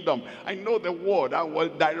kingdom. I know the word. I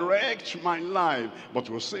will direct my life. But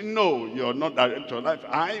we'll say, no, you're not direct your life.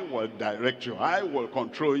 I will direct you. I will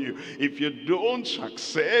control you. If you don't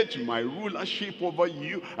accept my rulership over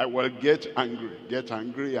you, I will get angry. Get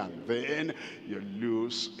angry, and then you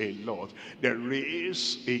lose a lot. There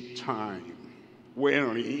is a time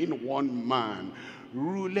wherein one man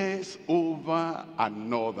ruleth over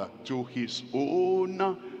another to his own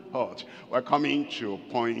heart. We're coming to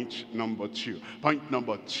point number 2. Point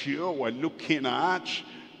number 2, we're looking at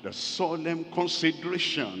the solemn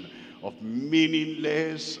consideration of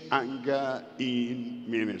meaningless anger in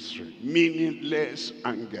ministry. Meaningless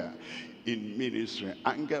anger in ministry.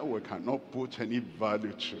 Anger we cannot put any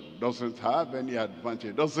value to. Doesn't have any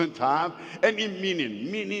advantage. Doesn't have any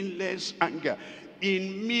meaning. Meaningless anger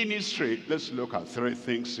in ministry. Let's look at 3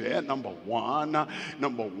 things here. Number one, the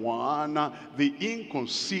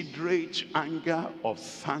inconsiderate anger of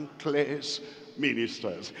thankless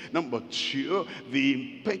ministers. Number 2, the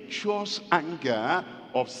impetuous anger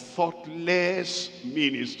of thoughtless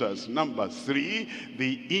ministers. Number 3,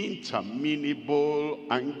 the interminable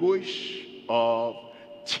anguish of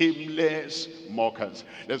tameless mockers.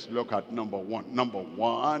 Let's look at number 1. Number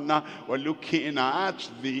 1, we're looking at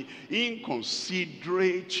the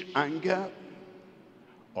inconsiderate anger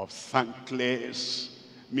of thankless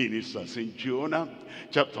ministers. In Jonah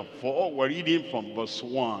chapter 4, we're reading from verse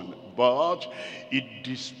 1. But it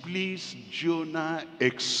displeased Jonah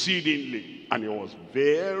exceedingly, and he was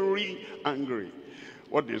very angry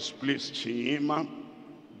what displeased him,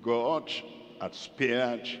 God had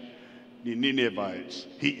spared the Ninevites.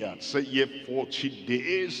 He had said, yet 40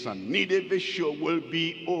 days and Nineveh sure will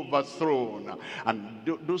be overthrown. And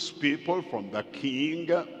those people, from the king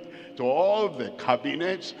to all the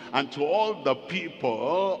cabinets and to all the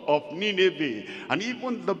people of Nineveh, and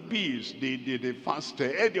even the beasts, they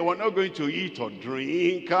fasted. They were not going to eat or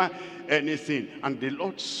drink anything. And the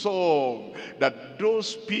Lord saw that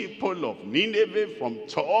those people of Nineveh, from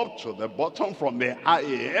top to the bottom, from the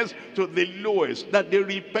highest to the lowest, that they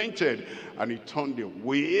repented, and he turned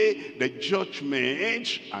away the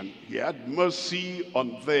judgment, and he had mercy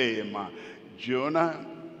on them. Jonah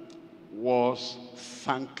was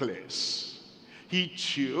thankless. He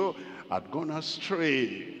too had gone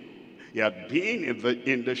astray. He had been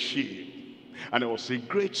in the ship, and it was a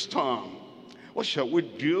great storm. What shall we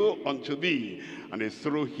do unto thee? And they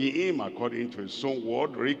threw him, according to his own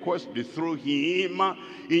word request, they threw him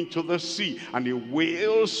into the sea, and the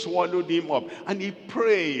whale swallowed him up. And he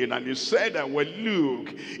prayed, and he said, I will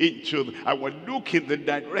look in the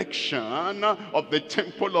direction of the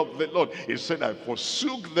temple of the Lord. He said, I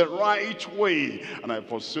forsook the right way, and I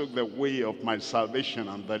forsook the way of my salvation.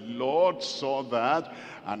 And the Lord saw that,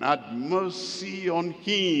 and had mercy on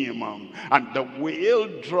him, and the whale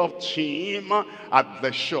dropped him at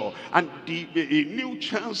the shore. And a new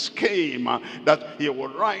chance came that he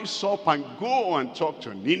would rise up and go and talk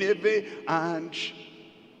to Nineveh, and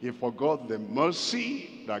he forgot the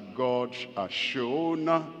mercy that God has shown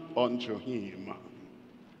unto him.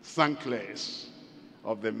 Thankless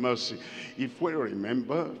of the mercy. If we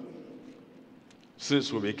remember,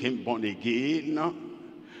 since we became born again,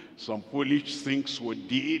 some foolish things we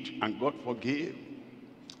did and God forgave.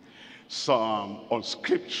 Some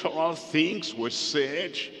unscriptural things we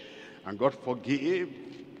said and God forgave.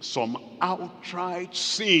 Some outright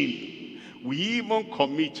sin we even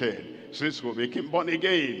committed since we became born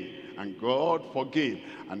again, and God forgave.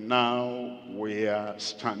 And now we are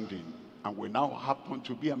standing, and we now happen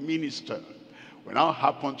to be a minister. We now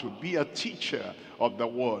happen to be a teacher of the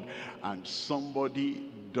word, and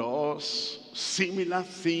somebody does similar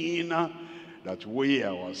thing that we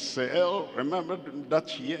ourselves, remember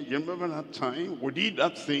that year, you remember that time, we did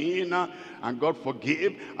that thing and God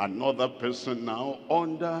forgave another person now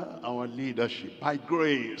under our leadership, by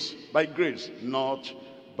grace, not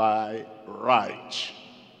by right.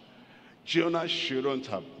 Jonah shouldn't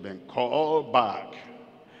have been called back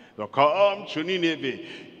to come to Nineveh.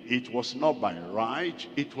 It was not by right,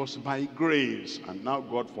 it was by grace. And now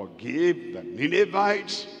God forgave the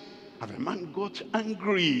Ninevites, and the man got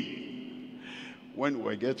angry. When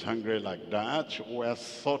we get angry like that, we're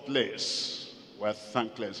thoughtless, we're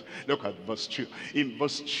thankless. Look at verse 2. In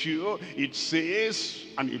verse 2, it says,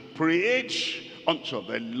 and he prayed unto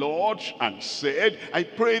the Lord and said, I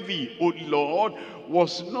pray thee, O Lord,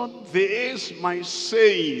 was not this my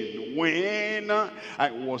saying when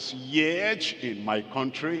I was yet in my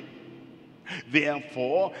country?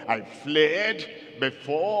 Therefore I fled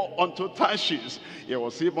before unto Tarshish. He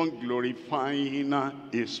was even glorifying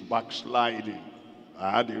his backsliding.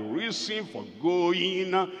 I had a reason for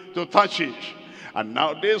going to Tarshish. And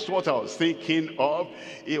now this is what I was thinking of.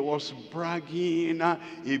 He was bragging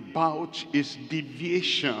about his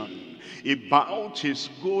deviation, about his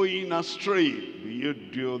going astray. Do you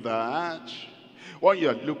do that? When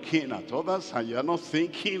you're looking at others and you're not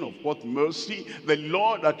thinking of what mercy the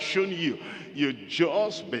Lord had shown you, you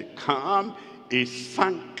just become a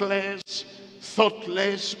thankless,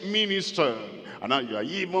 thoughtless minister. And now you are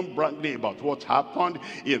even bragging about what happened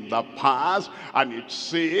in the past. And it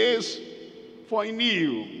says, for I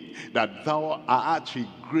knew that thou art a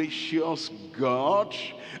gracious God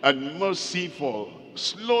and merciful,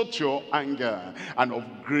 slow to anger, and of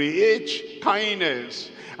great kindness,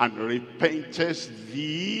 and repentest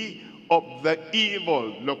thee of the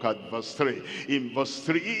evil. Look at verse 3. In verse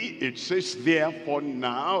 3 it says, therefore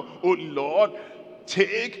now, O Lord,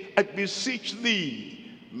 take, I beseech thee,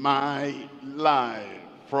 my life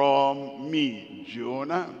from me.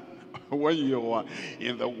 Jonah, when you were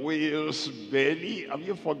in the whale's belly, have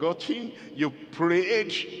you forgotten? You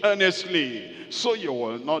prayed earnestly so you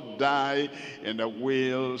will not die in the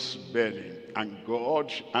whale's belly. And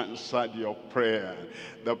God answered your prayer.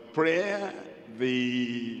 The prayer,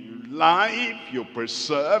 the life you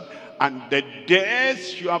preserved, and the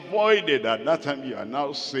death you avoided. At that time you are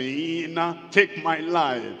now saying, take my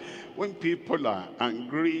life. When people are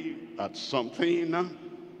angry at something,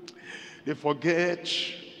 they forget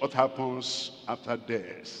what happens after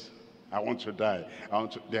death. I want to die.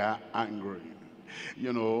 They are angry.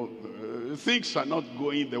 You know, things are not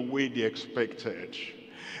going the way they expected.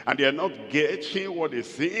 And they are not getting what they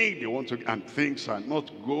think they want to, and things are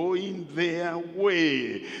not going their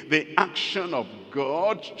way. The action of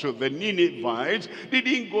God to the Ninevites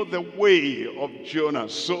didn't go the way of Jonah.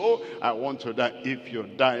 So I want to die. If you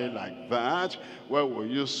die like that, where will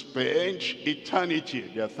you spend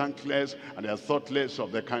eternity? They are thankless and they are thoughtless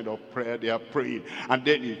of the kind of prayer they are praying. And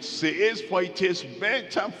then it says, for it is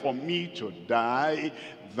better for me to die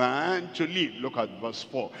than to live. Look at verse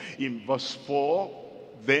 4. In verse 4,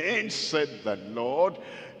 then said the Lord,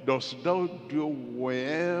 dost thou do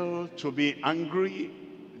well to be angry,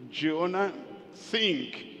 Jonah?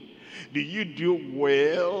 Think. Do you do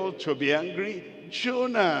well to be angry?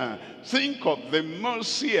 Jonah, think of the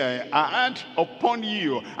mercy I had upon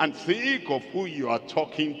you, and think of who you are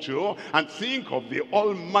talking to, and think of the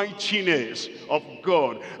almightiness of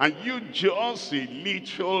God. And you just a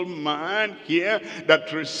little man here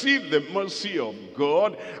that received the mercy of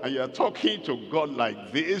God, and you are talking to God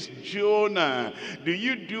like this. Jonah, do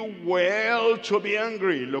you do well to be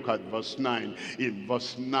angry? Look at verse 9. In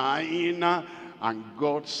verse 9, and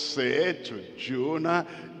God said to Jonah,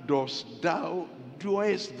 doest thou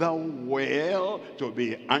well to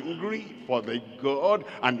be angry for the God?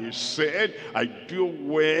 And he said, I do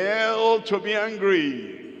well to be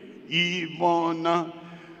angry, even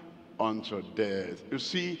unto death. You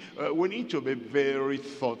see, we need to be very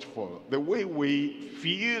thoughtful. The way we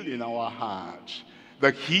feel in our heart,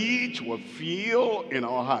 the heat we feel in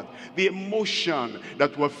our heart, the emotion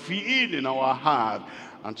that we feel in our heart,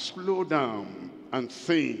 and slow down and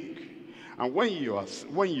think. And when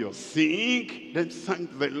you think, then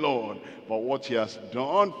thank the Lord for what he has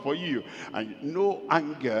done for you. And no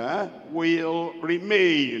anger will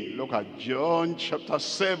remain. Look at John chapter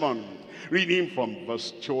 7, reading from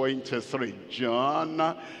verse 23.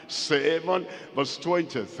 John 7, verse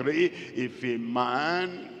 23. If a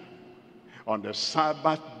man on the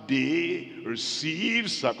Sabbath day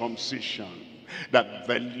receives circumcision, that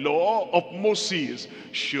the law of Moses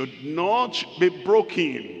should not be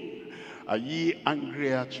broken, are ye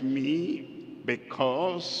angry at me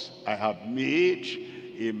because I have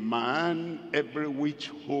made a man every whit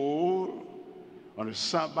whole on the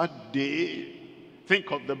Sabbath day?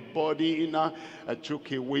 Think of the burden I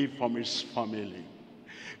took away from his family.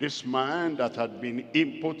 This man that had been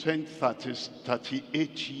impotent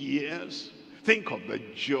 38 years. Think of the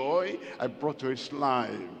joy I brought to his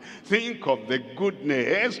life. Think of the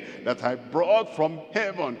goodness that I brought from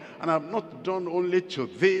heaven. And I've not done only to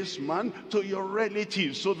this man, to your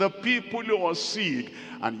relatives, to the people who are sick.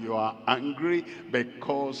 And you are angry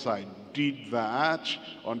because I did that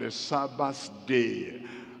on the Sabbath day.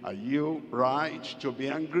 Are you right to be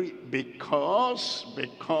angry? Because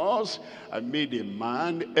I made a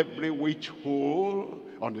man every whit whole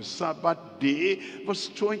on the Sabbath day. Verse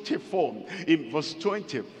 24. In verse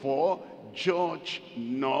 24, judge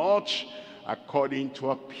not according to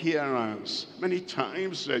appearance. Many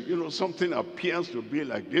times, something appears to be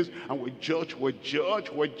like this, and we judge. We're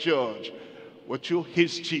too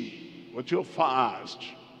hasty, we're too fast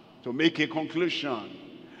to make a conclusion.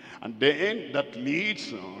 And then that leads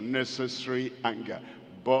to unnecessary anger.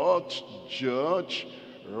 But judge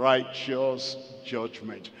righteous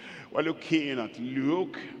judgment. We're looking at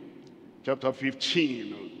Luke chapter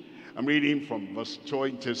 15. I'm reading from verse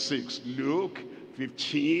 26. Luke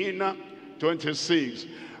 15, 26.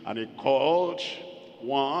 And he called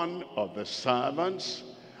one of the servants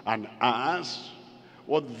and asked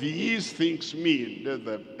what these things mean. There's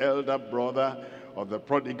the elder brother of the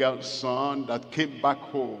prodigal son that came back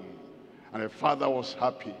home. And the father was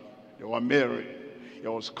happy. They were married. He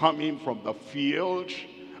was coming from the field.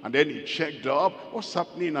 And then he checked up. What's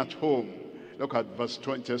happening at home? Look at verse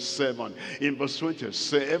 27. In verse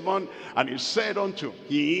 27, and he said unto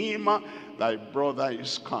him, thy brother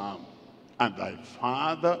is come, and thy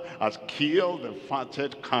father has killed the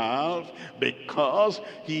fatted calf, because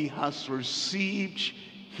he has received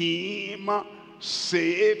him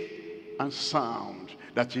safe and sound,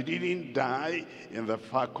 that he didn't die in the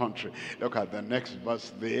far country. Look at the next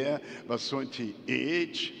verse there, verse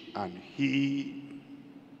 28, and he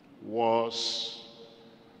was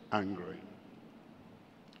angry.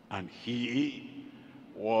 And he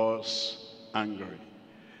was angry.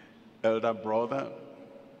 Elder brother,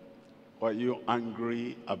 what are you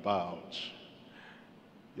angry about?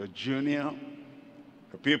 Your junior,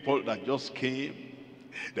 the people that just came,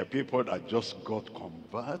 the people that just got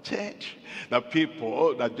converted, the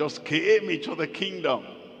people that just came into the kingdom,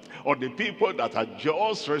 or the people that are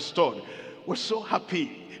just restored. We're so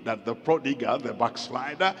happy that the prodigal, the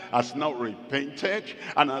backslider, has now repented.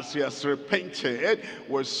 And as he has repented,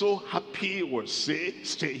 we're so happy. We'll say,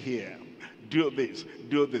 stay here. do this,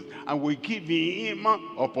 do this. And we give him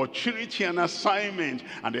opportunity and assignment.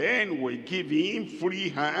 And then we give him free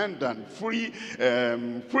hand and free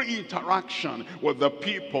interaction with the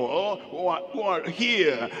people who are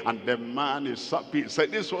here. And the man is happy. He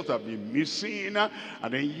said, this is what I've been missing.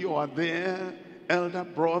 And then you are there, elder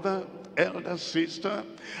brother, elder sister,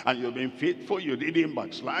 and you've been faithful. You didn't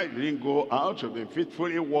backslide, you didn't go out. You've been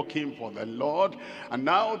faithfully working for the Lord. And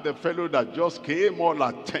now the fellow that just came, all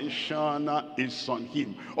attention is on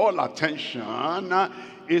him, all attention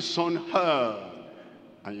is on her,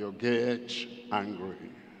 and you get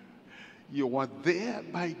angry. You were there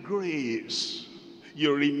by grace.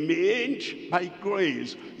 You remained by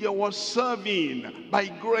grace. You were serving by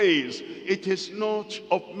grace. It is not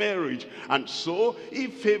of merit. And so,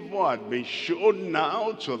 if favor had been shown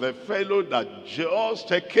now to the fellow that just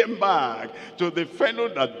came back, to the fellow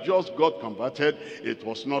that just got converted, it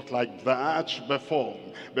was not like that before.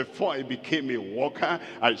 Before I became a worker,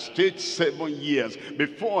 I stayed 7 years.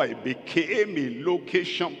 Before I became a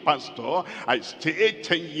location pastor, I stayed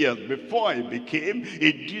 10 years. Before I became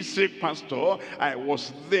a district pastor, I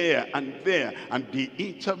was there, and they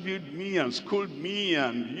interviewed me and schooled me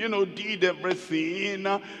and, did everything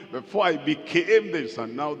before I became this.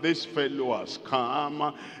 And now this fellow has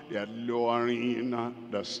come. They are lowering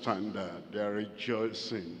the standard. They are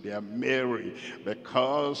rejoicing. They are merry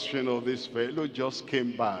because, this fellow just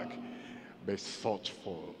came back. Be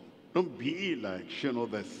thoughtful. Don't be like,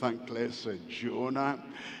 the thankless Jonah.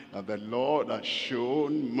 The Lord has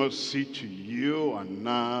shown mercy to you, and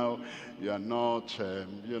now you are not,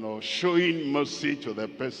 showing mercy to the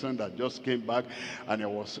person that just came back, and he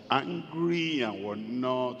was angry and was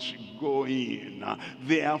not going.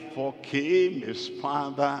 Therefore came his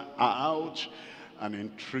father out and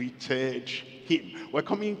entreated him. We're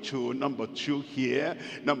coming to number 2 here.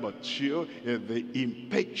 Number 2 is the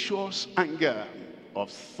impetuous anger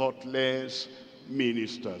of thoughtless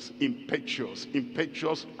ministers. Impetuous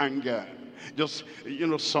anger. Just,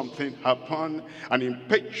 something happened, and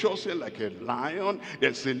impetuously like a lion.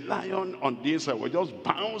 There's a lion on this side. We just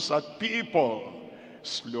bounce at people.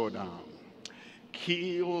 Slow down.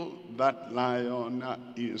 Kill that lion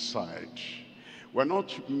inside. We're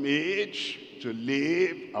not made to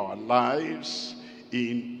live our lives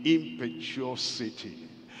in impetuosity.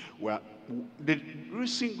 The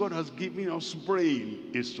reason God has given us brain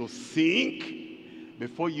is to think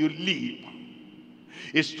before you leap,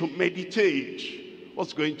 is to meditate.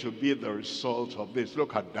 What's going to be the result of this?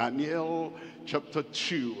 Look at Daniel chapter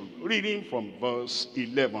 2, reading from verse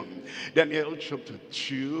 11. Daniel chapter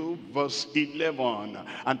 2, verse 11.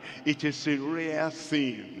 And it is a rare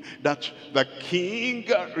thing that the king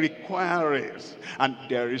requires, and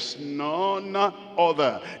there is none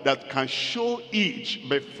other that can show it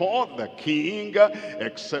before the king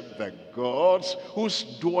except the gods whose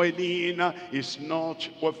dwelling is not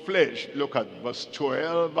with flesh. Look at verse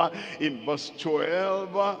 12. In verse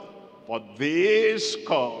 12, for this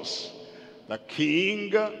cause the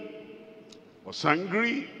king was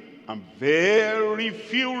angry and very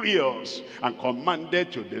furious, and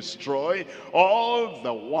commanded to destroy all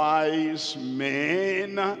the wise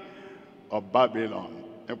men of Babylon.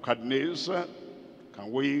 Nebuchadnezzar,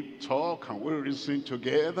 can we talk? Can we reason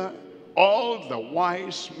together? All the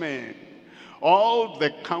wise men, all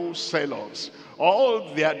the counselors,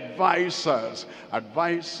 all the advisors,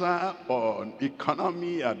 advisor on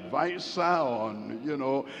economy, advisor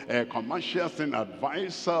on, commercial thing,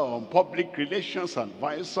 advisor on public relations,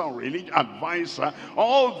 advisor on religion, advisor,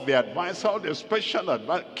 all the advisor, all the special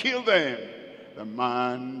advisor, kill them. The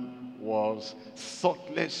man was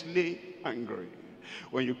thoughtlessly angry.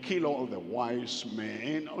 When you kill all the wise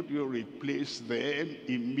men, how do you replace them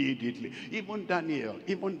immediately? Even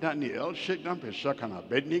Daniel, Shadrach, Meshach, and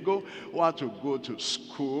Abednego, who had to go to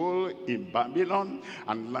school in Babylon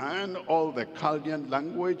and learn all the Chaldean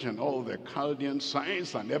language and all the Chaldean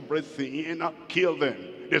science and everything, kill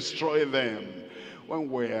them, destroy them. When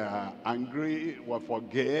we're angry, we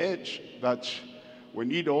forget that we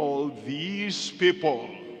need all these people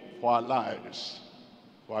for our lives,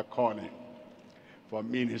 for our calling, for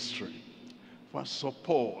ministry, for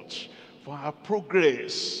support, for our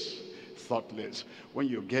progress. Thoughtless. When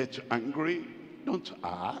you get angry, don't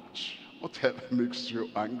act. Whatever makes you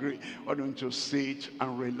angry, why don't you sit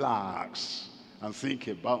and relax and think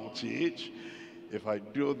about it? If I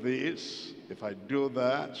do this, if I do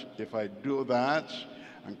that, if I do that,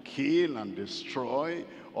 and kill and destroy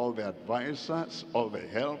all the advisors, all the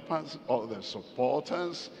helpers, all the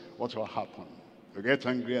supporters, what will happen? You get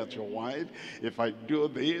angry at your wife. If I do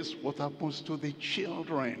this, what happens to the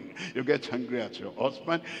children? You get angry at your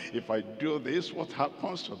husband. If I do this, what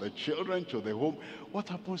happens to the children, to the home? What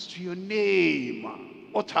happens to your name?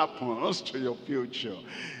 What happens to your future?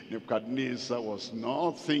 Nebuchadnezzar was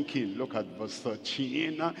not thinking. Look at verse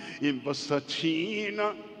 13. In verse 13,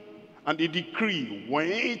 and the decree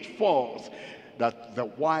went forth that the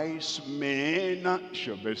wise men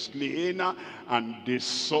should be slain, and they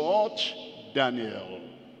sought Daniel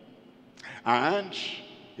and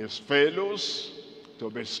his fellows to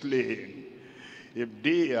be slain. If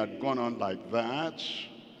they had gone on like that,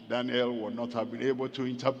 Daniel would not have been able to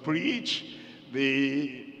interpret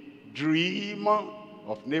the dream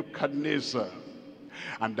of Nebuchadnezzar.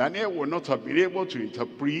 And Daniel would not have been able to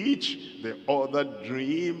interpret the other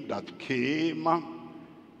dream that came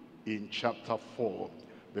in chapter 4.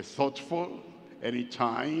 Be thoughtful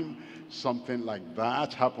anytime something like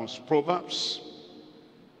that happens. Proverbs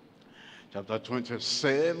chapter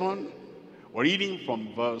 27, we're reading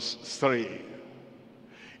from verse 3.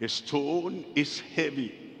 A stone is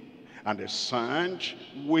heavy and a sand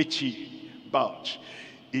weighty, but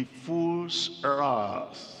a fool's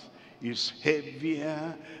wrath is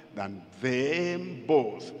heavier than them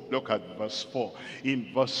both. Look at verse 4.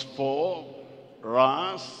 In verse 4,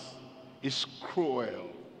 wrath is cruel,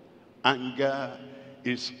 anger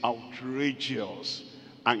is outrageous.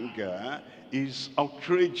 Anger is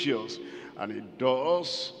outrageous, and it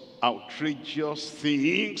does outrageous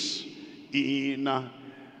things in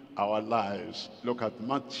our lives. Look at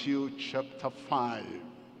Matthew chapter 5,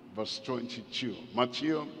 verse 22.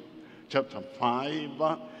 Matthew chapter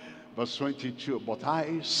 5, verse 22. But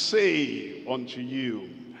I say unto you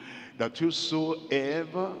that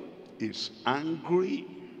whosoever is angry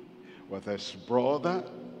with his brother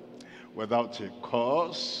without a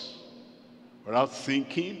cause, without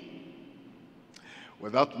thinking,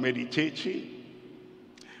 without meditating,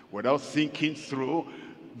 without thinking through,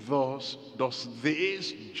 does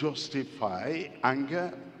this justify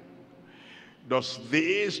anger? Does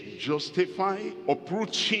this justify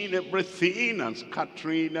uprooting everything and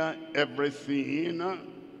scattering everything?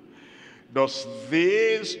 Does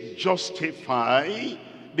this justify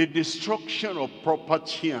the destruction of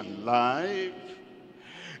property and life?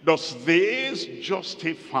 Does this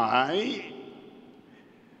justify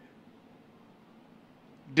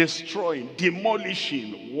destroying,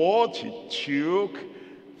 demolishing what it took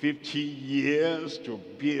 50 years to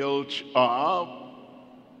build up?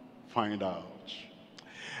 Find out.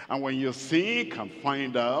 And when you think and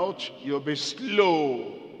find out, you'll be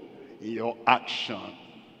slow in your action.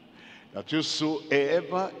 That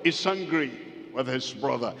whosoever is angry with his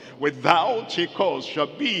brother without a cause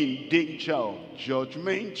shall be in danger of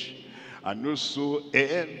judgment. And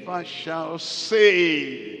whosoever shall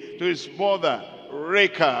say to his brother,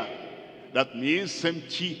 Reka, that means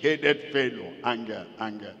empty-headed fellow,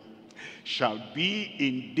 anger, shall be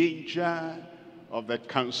in danger of the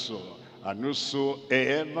council. And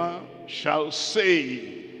whosoever shall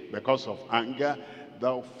say, because of anger,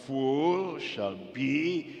 thou fool, shall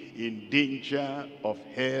be in danger of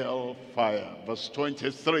hell fire. Verse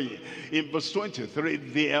 23. In verse 23,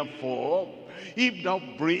 therefore, if thou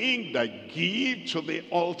bring thy gift to the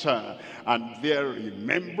altar, and there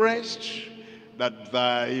rememberest that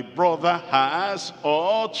thy brother has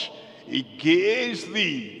aught against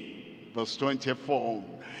thee. Verse 24.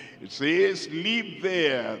 It says, leave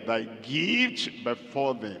there thy gift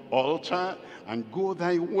before the altar, and go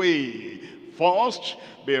thy way. First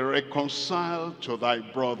be reconciled to thy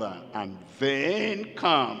brother, and then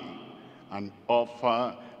come and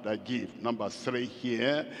offer thy gift. Number 3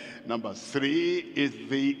 here. Number 3 is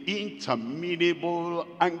the interminable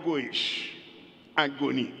anguish,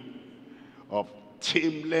 agony of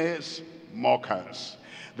tameless mockers.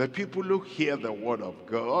 The people who hear the word of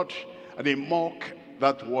God, and they mock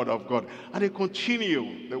that word of God, and they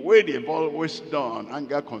continue the way they've always done.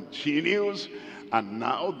 Anger continues, and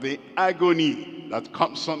now the agony that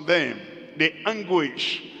comes on them, the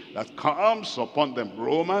anguish that comes upon them.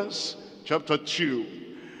 Romans chapter 2,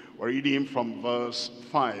 we're reading from verse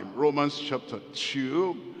 5. Romans chapter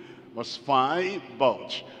 2, verse 5.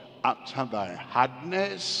 But after thy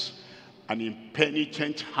hardness and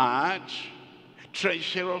impenitent heart,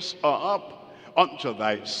 treasurest up unto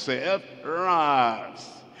thyself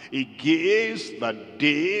wrath against the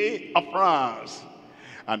day of wrath,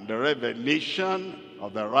 and the revelation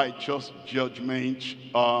of the righteous judgment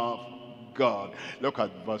of God. Look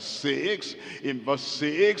at verse 6. In verse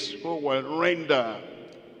 6, who will render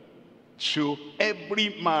to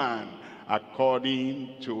every man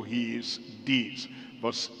according to his deeds.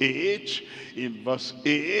 Verse 8. In verse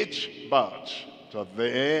 8, but to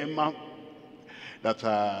them that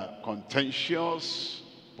are contentious,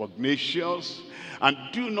 pugnacious, and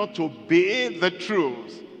do not obey the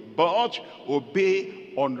truth, but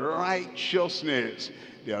obey unrighteousness.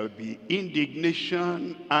 There will be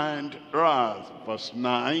indignation and wrath. Verse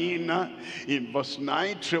 9. In verse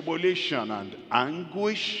 9, tribulation and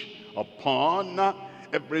anguish upon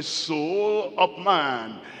every soul of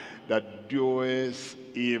man that doeth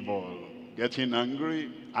evil. Getting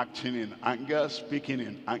angry, acting in anger, speaking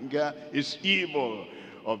in anger is evil,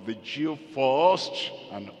 of the Jew first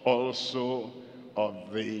and also of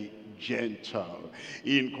the Gentile.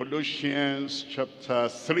 In Colossians chapter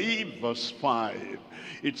 3 verse 5,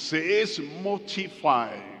 it says,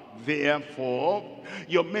 mortify therefore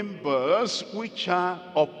your members which are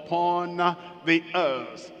upon the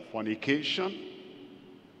earth, fornication,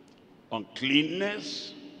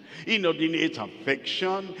 uncleanness, inordinate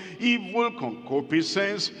affection, evil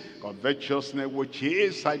concupiscence, covetousness, which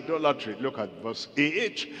is idolatry. Look at verse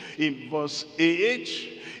 8. In verse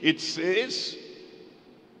 8, it says,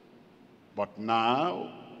 but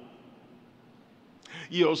now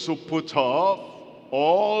you also put off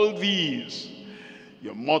all these.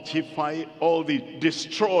 You mortify all these,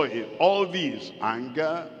 destroy all these.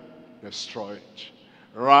 Anger, destroy it.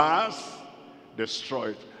 Wrath,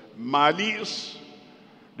 destroy it. Malice,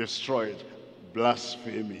 destroy it.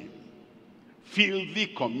 Blasphemy, filthy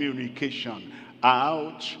communication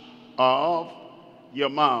out of your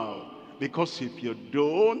mouth. Because if you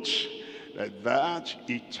don't, that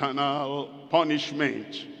eternal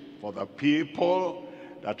punishment for the people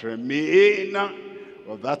that remain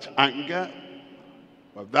with that anger,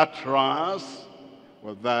 with that wrath,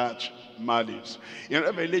 with that malice. In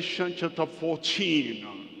Revelation chapter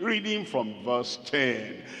 14, reading from verse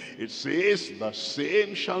 10, it says, the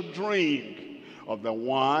same shall drink of the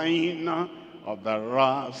wine of the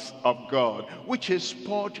wrath of God, which is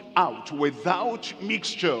poured out without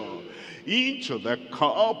mixture into the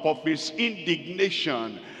cup of his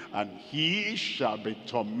indignation, and he shall be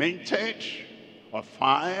tormented of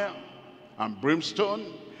fire and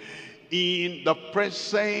brimstone in the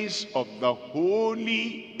presence of the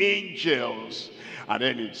holy angels. And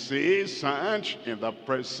then it says, and in the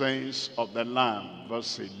presence of the Lamb.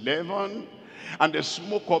 Verse 11, and the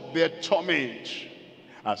smoke of their torment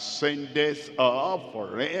ascendeth up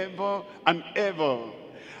forever and ever,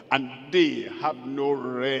 and they have no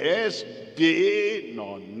rest day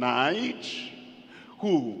nor night,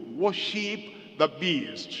 who worship the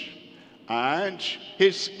beast and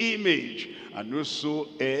his image, and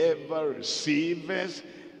whosoever receiveth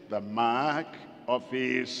the mark of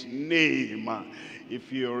his name.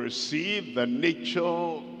 If you receive the nature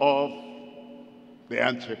of the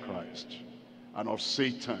Antichrist and of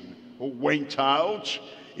Satan, who went out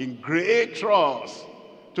in great wrath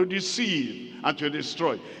to deceive and to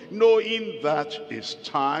destroy, knowing that his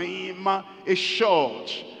time is short,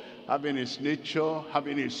 having his nature,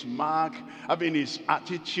 having his mark, having his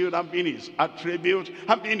attitude, having his attribute,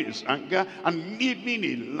 having his anger, and living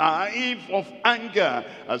a life of anger,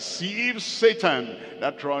 as if Satan,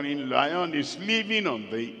 that running lion, is living on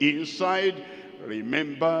the inside.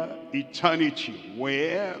 Remember eternity.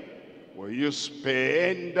 Where will you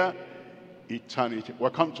spend eternity?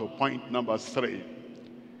 We'll come to point number 3.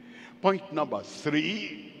 Point number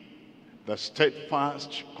 3, the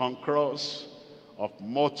steadfast conquerors of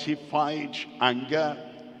mortified anger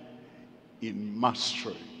in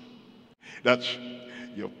mastery. That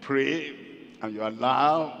you pray and you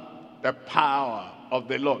allow the power of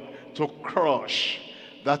the Lord to crush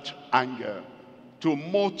that anger, to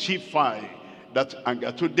mortify that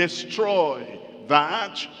anger, to destroy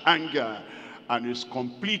that anger, and it's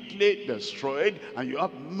completely destroyed, and you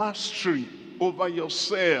have mastery over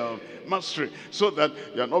yourself, mastery, so that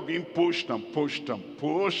you're not being pushed and pushed and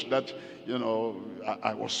pushed, that, you know,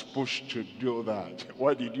 I was pushed to do that.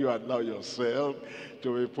 Why did you allow yourself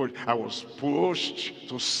to be pushed? I was pushed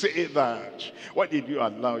to say that. Why did you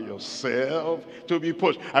allow yourself to be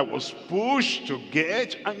pushed? I was pushed to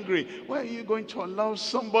get angry. Why are you going to allow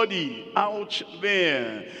somebody out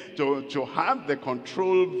there to have the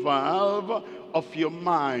control valve of your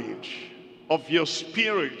mind, of your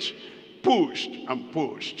spirit, pushed and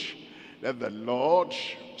pushed? Let the Lord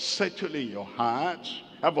settle in your heart,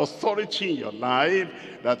 have authority in your life,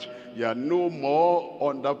 that you are no more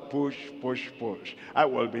under push, push, push. I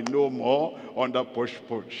will be no more under push,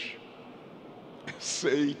 push.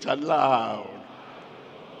 Say it aloud.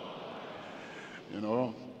 You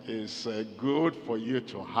know, it's good for you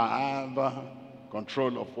to have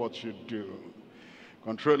control of what you do.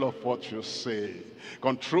 Control of what you say.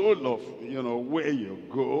 Control of, where you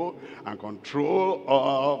go. And control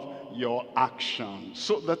of your actions.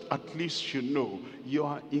 So that at least you know you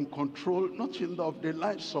are in control, not of the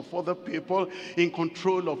lives of other people, in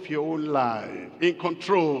control of your own life, in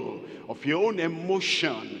control of your own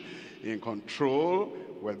emotion, in control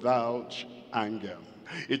without anger.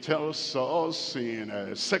 It tells us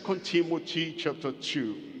in 2 Timothy chapter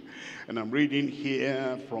 2, and I'm reading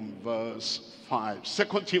here from verse 5.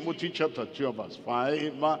 2 Timothy chapter 2 verse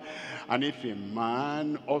 5. And if a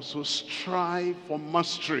man also strive for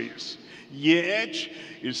masteries, yet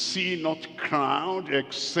is he not crowned,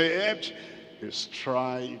 except he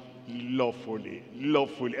strive lawfully.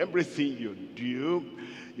 Lawfully. Everything you do,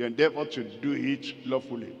 you endeavor to do it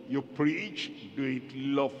lawfully. You preach, do it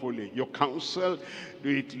lawfully. You counsel, do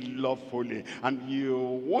it lawfully. And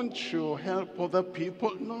you want to help other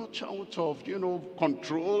people, not out of,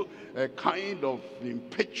 control, a kind of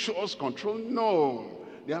impetuous control. No.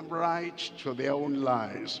 They have right to their own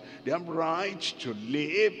lives. They have right to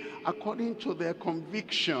live according to their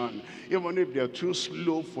conviction. Even if they're too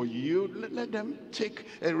slow for you, let them take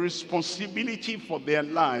a responsibility for their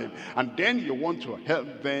life. And then you want to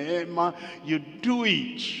help them. You do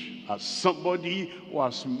it as somebody who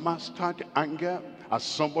has mastered anger, as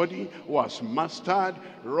somebody who has mastered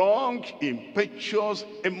wrong, impetuous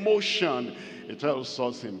emotion. It tells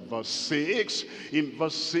us in verse 6,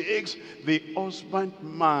 the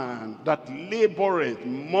husbandman that laboreth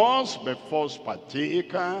must be first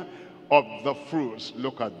partaker of the fruits.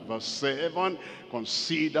 Look at verse 7.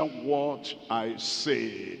 Consider what I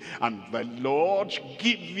say, and the Lord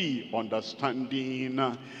give thee understanding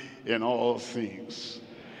in all things.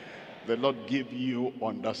 The Lord give you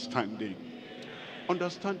understanding.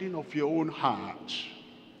 Understanding of your own heart.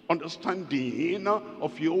 Understanding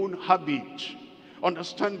of your own habit.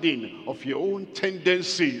 Understanding of your own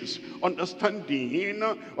tendencies. Understanding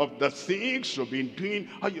of the things you've been doing,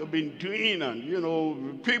 how you've been doing.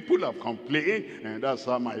 And people have complained, and that's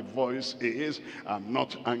how my voice is. I'm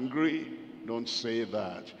not angry. Don't say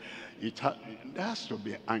that. It has to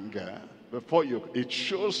be anger. Before it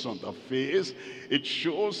shows on the face, it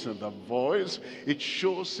shows in the voice, it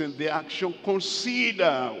shows in the action.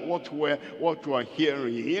 Consider what we're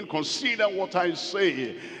hearing. Consider what I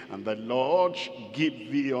say. And the Lord give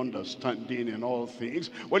thee understanding in all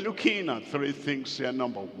things. We're looking at three things here.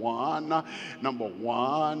 Number one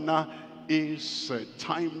is a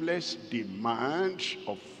timeless demand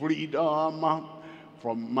of freedom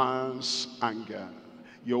from man's anger.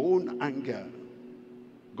 Your own anger.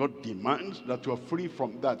 God demands that you are free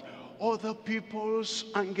from that. Other people's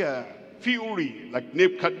anger, fury, like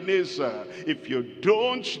Nebuchadnezzar. If you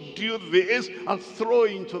don't do this, I'll throw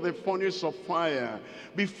you into the furnace of fire.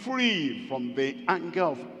 Be free from the anger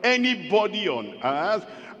of anybody on earth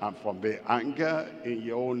and from the anger in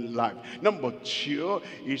your own life. Number two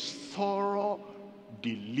is thorough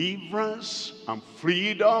deliverance and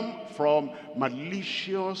freedom from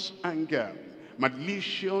malicious anger.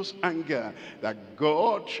 Malicious anger, that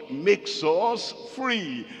God makes us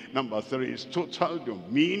free. Number three is total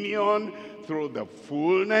dominion through the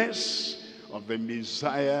fullness of the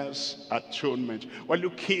Messiah's atonement. We're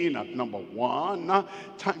looking at number one,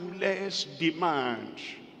 timeless demand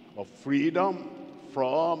of freedom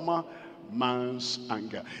from man's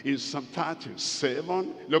anger. In Psalm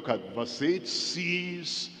 37, look at verse 8,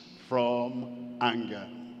 cease from anger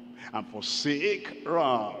and forsake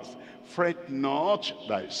wrath. Fret not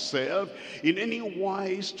thyself in any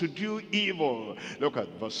wise to do evil. Look at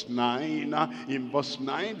verse 9. In verse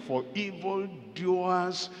 9, for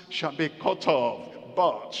evildoers shall be cut off,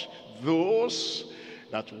 but those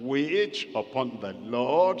that wait upon the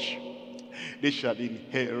Lord, they shall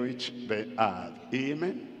inherit the earth.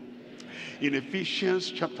 Amen. In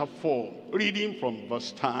Ephesians chapter 4, reading from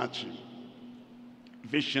verse 30.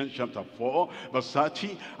 Ephesians chapter 4, verse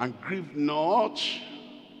 30, and grieve not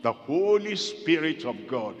the Holy Spirit of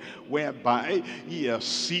God, whereby ye are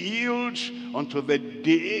sealed unto the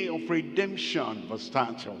day of redemption. Verse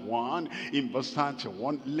 31. In verse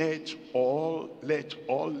 31, let all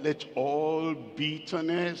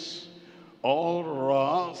bitterness, all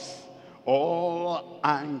wrath, all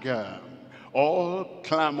anger, all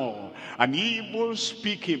clamor and evil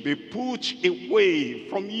speaking be put away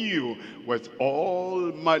from you with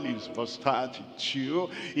all malice. Verse 32.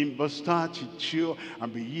 In verse 32,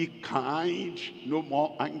 and be ye kind, no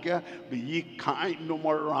more anger. Be ye kind, no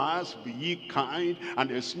more wrath. Be ye kind, and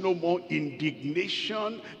there's no more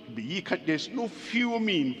indignation. Be ye kind, there's no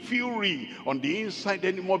fury on the inside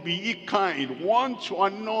anymore. Be ye kind one to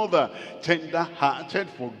another, tender-hearted,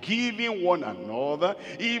 forgiving one another,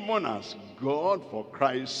 even as God, for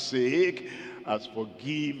Christ's sake, has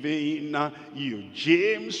forgiven you.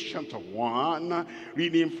 James chapter 1,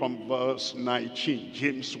 reading from verse 19.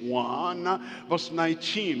 James 1, verse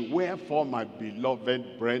 19. Wherefore, my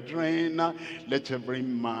beloved brethren, let every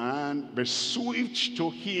man be swift to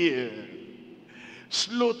hear,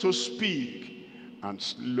 slow to speak, and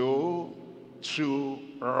slow to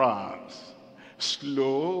wrath.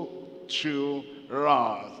 Slow to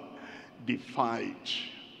wrath. Divide.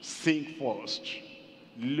 Think first.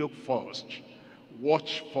 Look first.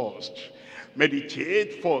 Watch first.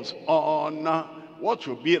 Meditate first on what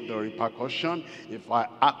will be the repercussion if I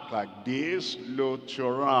act like this. Slow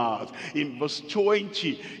to wrath. In verse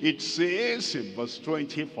 20, it says in verse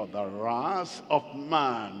 20, for the wrath of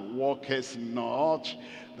man worketh not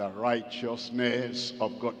the righteousness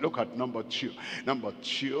of God. Look at number 2. Number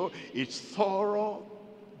 2 is thorough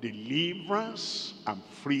deliverance and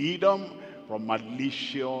freedom from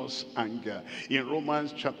malicious anger. In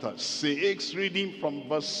Romans chapter 6, reading from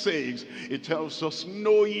verse 6, it tells us,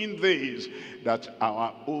 knowing this, that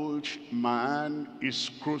our old man is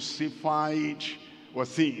crucified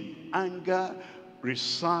with him. Anger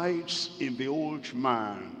resides in the old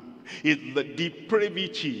man. It's the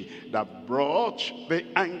depravity that brought the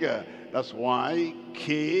anger. That's why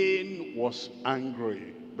Cain was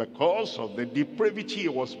angry, because of the depravity he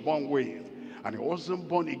was born with. And he wasn't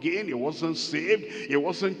born again, he wasn't saved, he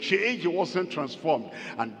wasn't changed, he wasn't transformed.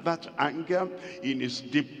 And that anger in his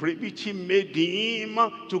depravity made him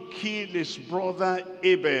to kill his brother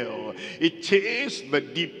Abel. It is the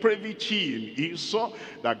depravity in Esau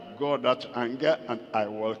that got that anger, and I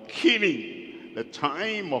will kill him. The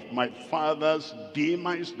time of my father's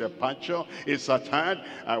demise, departure, is at hand.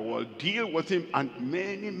 I will deal with him. And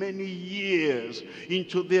many years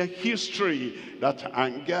into their history, that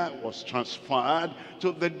anger was transferred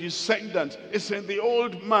to the descendants. It's in the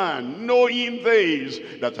old man, knowing this,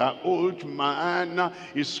 that our old man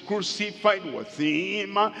is crucified with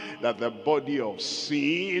him, that the body of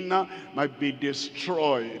sin might be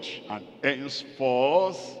destroyed. And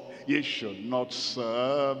henceforth, ye should not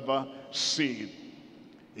serve sin.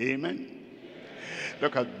 Amen.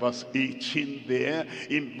 Look at verse 18 there.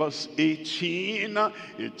 In verse 18,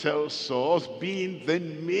 it tells us, being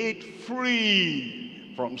then made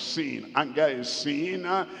free from sin. Anger is sin.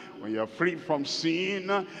 When you're free from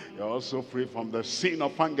sin, you're also free from the sin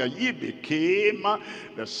of anger. Ye became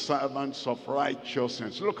the servants of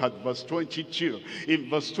righteousness. Look at verse 22. In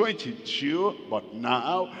verse 22, but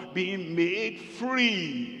now being made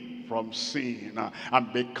free from sin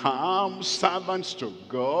and become servants to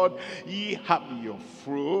God, ye have your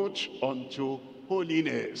fruit unto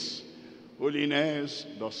holiness. Holiness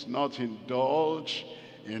does not indulge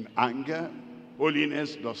in anger.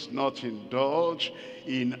 Holiness does not indulge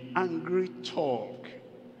in angry talk,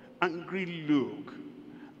 angry look,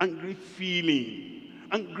 angry feeling,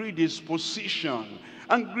 angry disposition,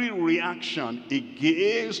 angry reaction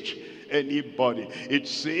against anybody. It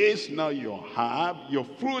says, now you have your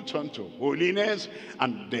fruit unto holiness,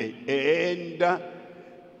 and the end,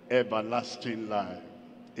 everlasting life.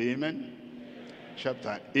 Amen.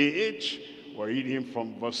 Chapter 8, we're reading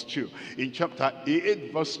from verse 2. In chapter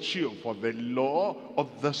 8, verse 2, for the law of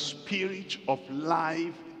the Spirit of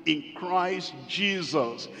life in Christ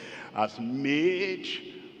Jesus has made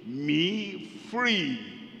me free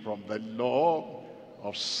from the law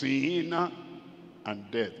of sin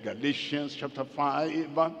and death. Galatians chapter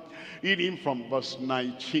 5, reading from verse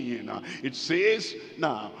 19. It says,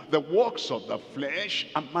 now the works of the flesh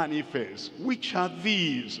are manifest, which are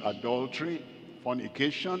these: adultery,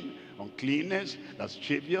 fornication, uncleanness,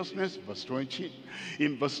 lasciviousness. Verse 20.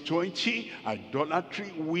 In verse 20,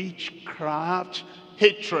 idolatry, witchcraft,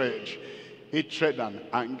 hatred and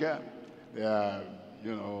anger. They are,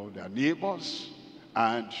 their neighbors,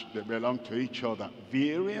 and they belong to each other.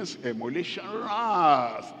 Variance, emulation,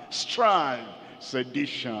 wrath, strife,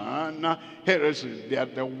 sedition, heresy. They are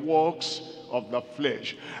the works of the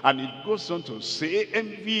flesh. And it goes on to say,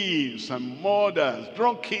 envies and murders,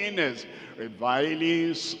 drunkenness,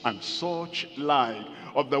 revilings, and such like,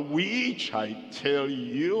 of the which I tell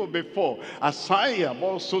you before, as I have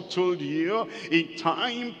also told you in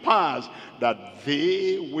time past, that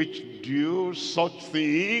they which do such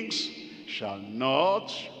things shall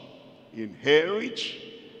not inherit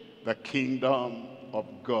the kingdom of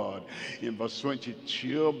God. In verse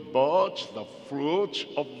 22, but the fruit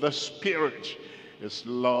of the Spirit is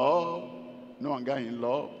love, no anger in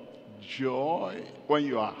love, joy, when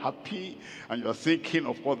you are happy and you're thinking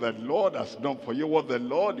of what the Lord has done for you, what the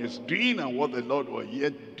Lord is doing and what the Lord will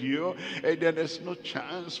yet do, and then there's no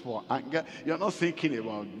chance for anger. You're not thinking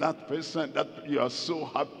about that person, that you are so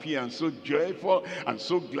happy and so joyful and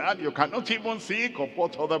so glad you cannot even think of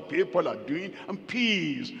what other people are doing. And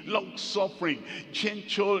peace, long suffering,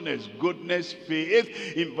 gentleness, goodness, faith.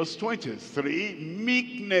 In verse 23,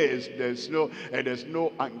 meekness. There's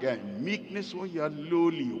no anger in meekness. When you are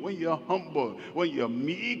lowly, when you are humble, when you are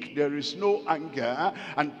meek, there is no anger.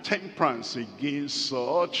 And temperance, against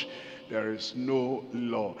such there is no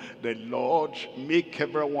law. The Lord make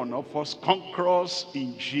every one of us conquerors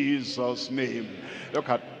in Jesus' name. Look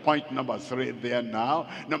at point number 3 there now.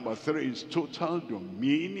 Number 3 is total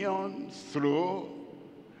dominion through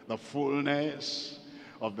the fullness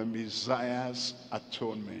of the Messiah's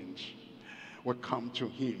atonement. We come to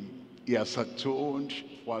him. He has atoned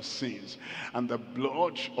for our sins. And the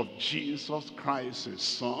blood of Jesus Christ, his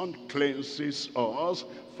Son, cleanses us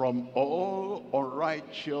from all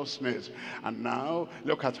unrighteousness. And now,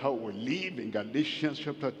 look at how we live in Galatians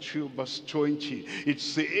chapter 2, verse 20. It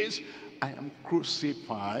says, I am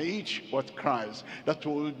crucified with Christ. That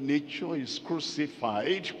old nature is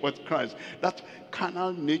crucified with Christ. That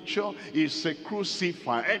carnal nature is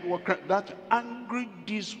crucified with Christ. That angry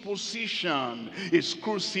disposition is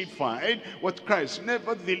crucified with Christ.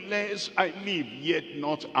 Nevertheless, I live, yet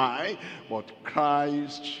not I, but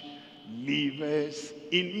Christ liveth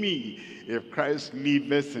in me. If Christ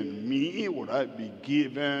liveth in me, would I be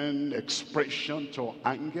given expression to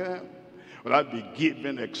anger? Will I be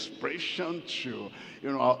given expression to,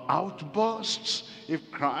 outbursts? If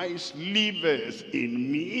Christ liveth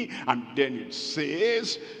in me, and then it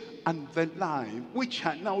says, and the life which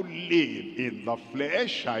I now live in the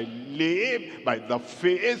flesh, I live by the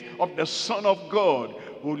faith of the Son of God,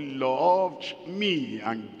 who loved me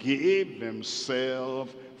and gave himself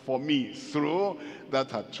for me. Through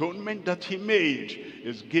that atonement that he made,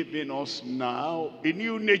 is giving us now a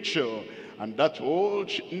new nature. And that old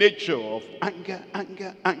nature of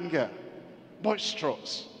anger,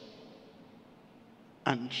 boisterous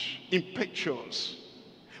and impetuous,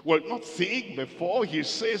 will not think before he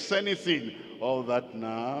says anything. All that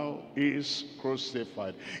now is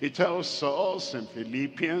crucified. It tells us in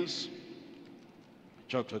Philippians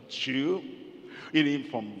chapter 2, reading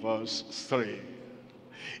from verse 3.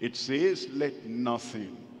 It says, let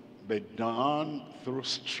nothing be done through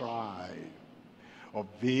strife of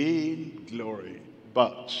vain glory,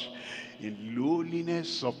 but in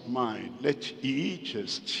lowliness of mind, let each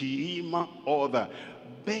esteem other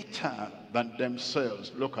better than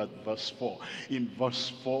themselves. Look at verse 4. In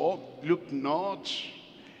verse 4, look not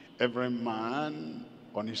every man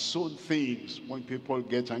on his own things. When people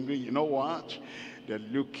get angry, you know what? They're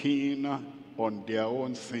looking on their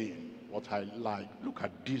own thing. What I like. Look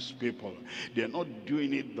at these people. They're not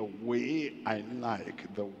doing it the way I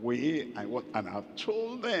like, the way I want. And I've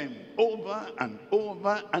told them over and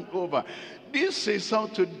over and over, this is how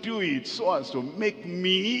to do it so as to make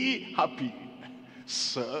me happy.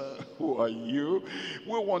 Sir, who are you?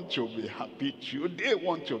 We want to be happy too. They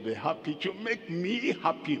want to be happy too. Make me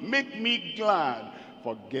happy. Make me glad.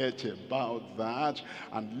 Forget about that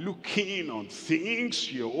and looking on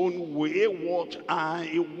things your own way, what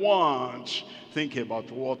I want. Think about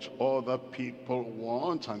what other people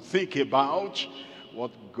want and think about what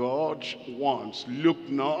God wants. Look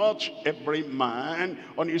not every man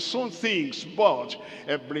on his own things, but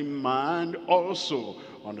every man also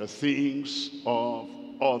on the things of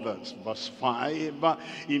others. Verse 5.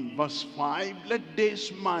 In verse 5, let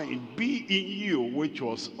this mind be in you, which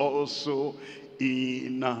was also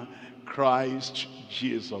in Christ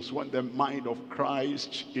Jesus. When the mind of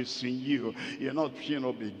Christ is in you, you're not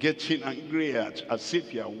be getting angry as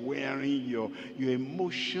if you're wearing your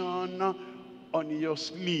emotion on your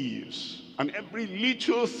sleeves, and every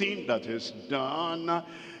little thing that is done,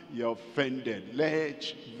 you're offended.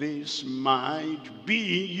 Let this mind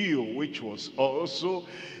be in you, which was also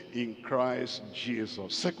in Christ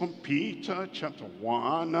Jesus. 2 Peter chapter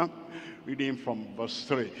 1, reading from verse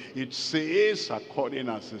 3. It says, according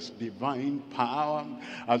as his divine power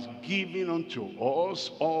has given unto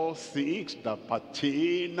us all things that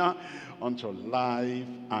pertain unto life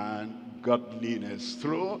and godliness,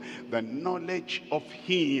 through the knowledge of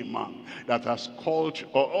him that has called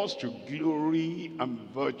us to glory and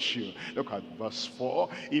virtue. Look at verse 4.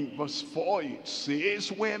 In verse 4 it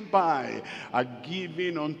says, whereby are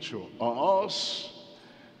given unto us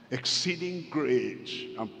exceeding great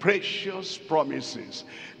and precious promises,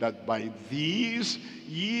 that by these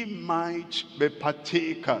ye might be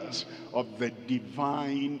partakers of the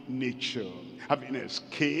divine nature, having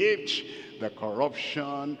escaped the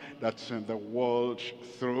corruption that's in the world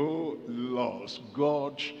through lust.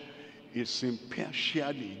 God is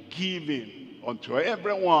impartially giving unto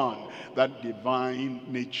everyone that divine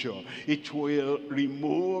nature. It will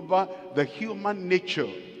remove the human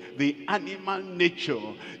nature, the animal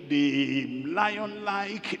nature, the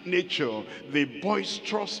lion-like nature, the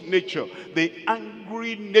boisterous nature, the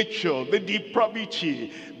angry nature, the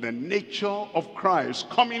depravity. The nature of Christ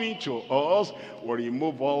coming into us will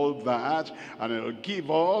remove all that, and it will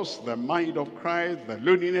give us the mind of Christ, the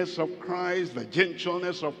lowliness of Christ, the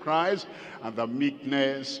gentleness of Christ, and the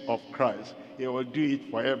meekness of Christ. He will do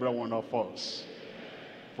it for every one of us.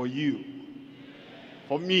 For you,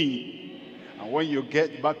 for me. And when you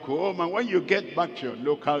get back home, and when you get back to your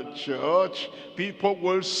local church, people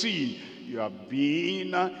will see you have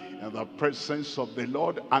been in the presence of the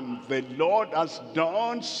Lord, and the Lord has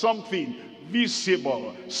done something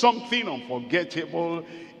visible, something unforgettable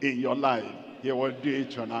in your life. He will do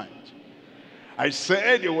it tonight. I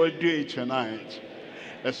said he will do it tonight.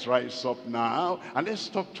 Let's rise up now and let's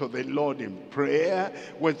talk to the Lord in prayer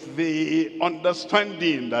with the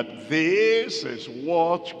understanding that this is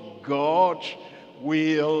what God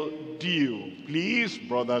will do. Please,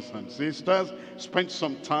 brothers and sisters, spend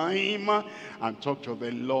some time and talk to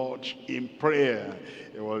the Lord in prayer.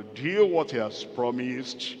 He will do what he has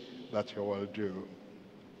promised that he will do.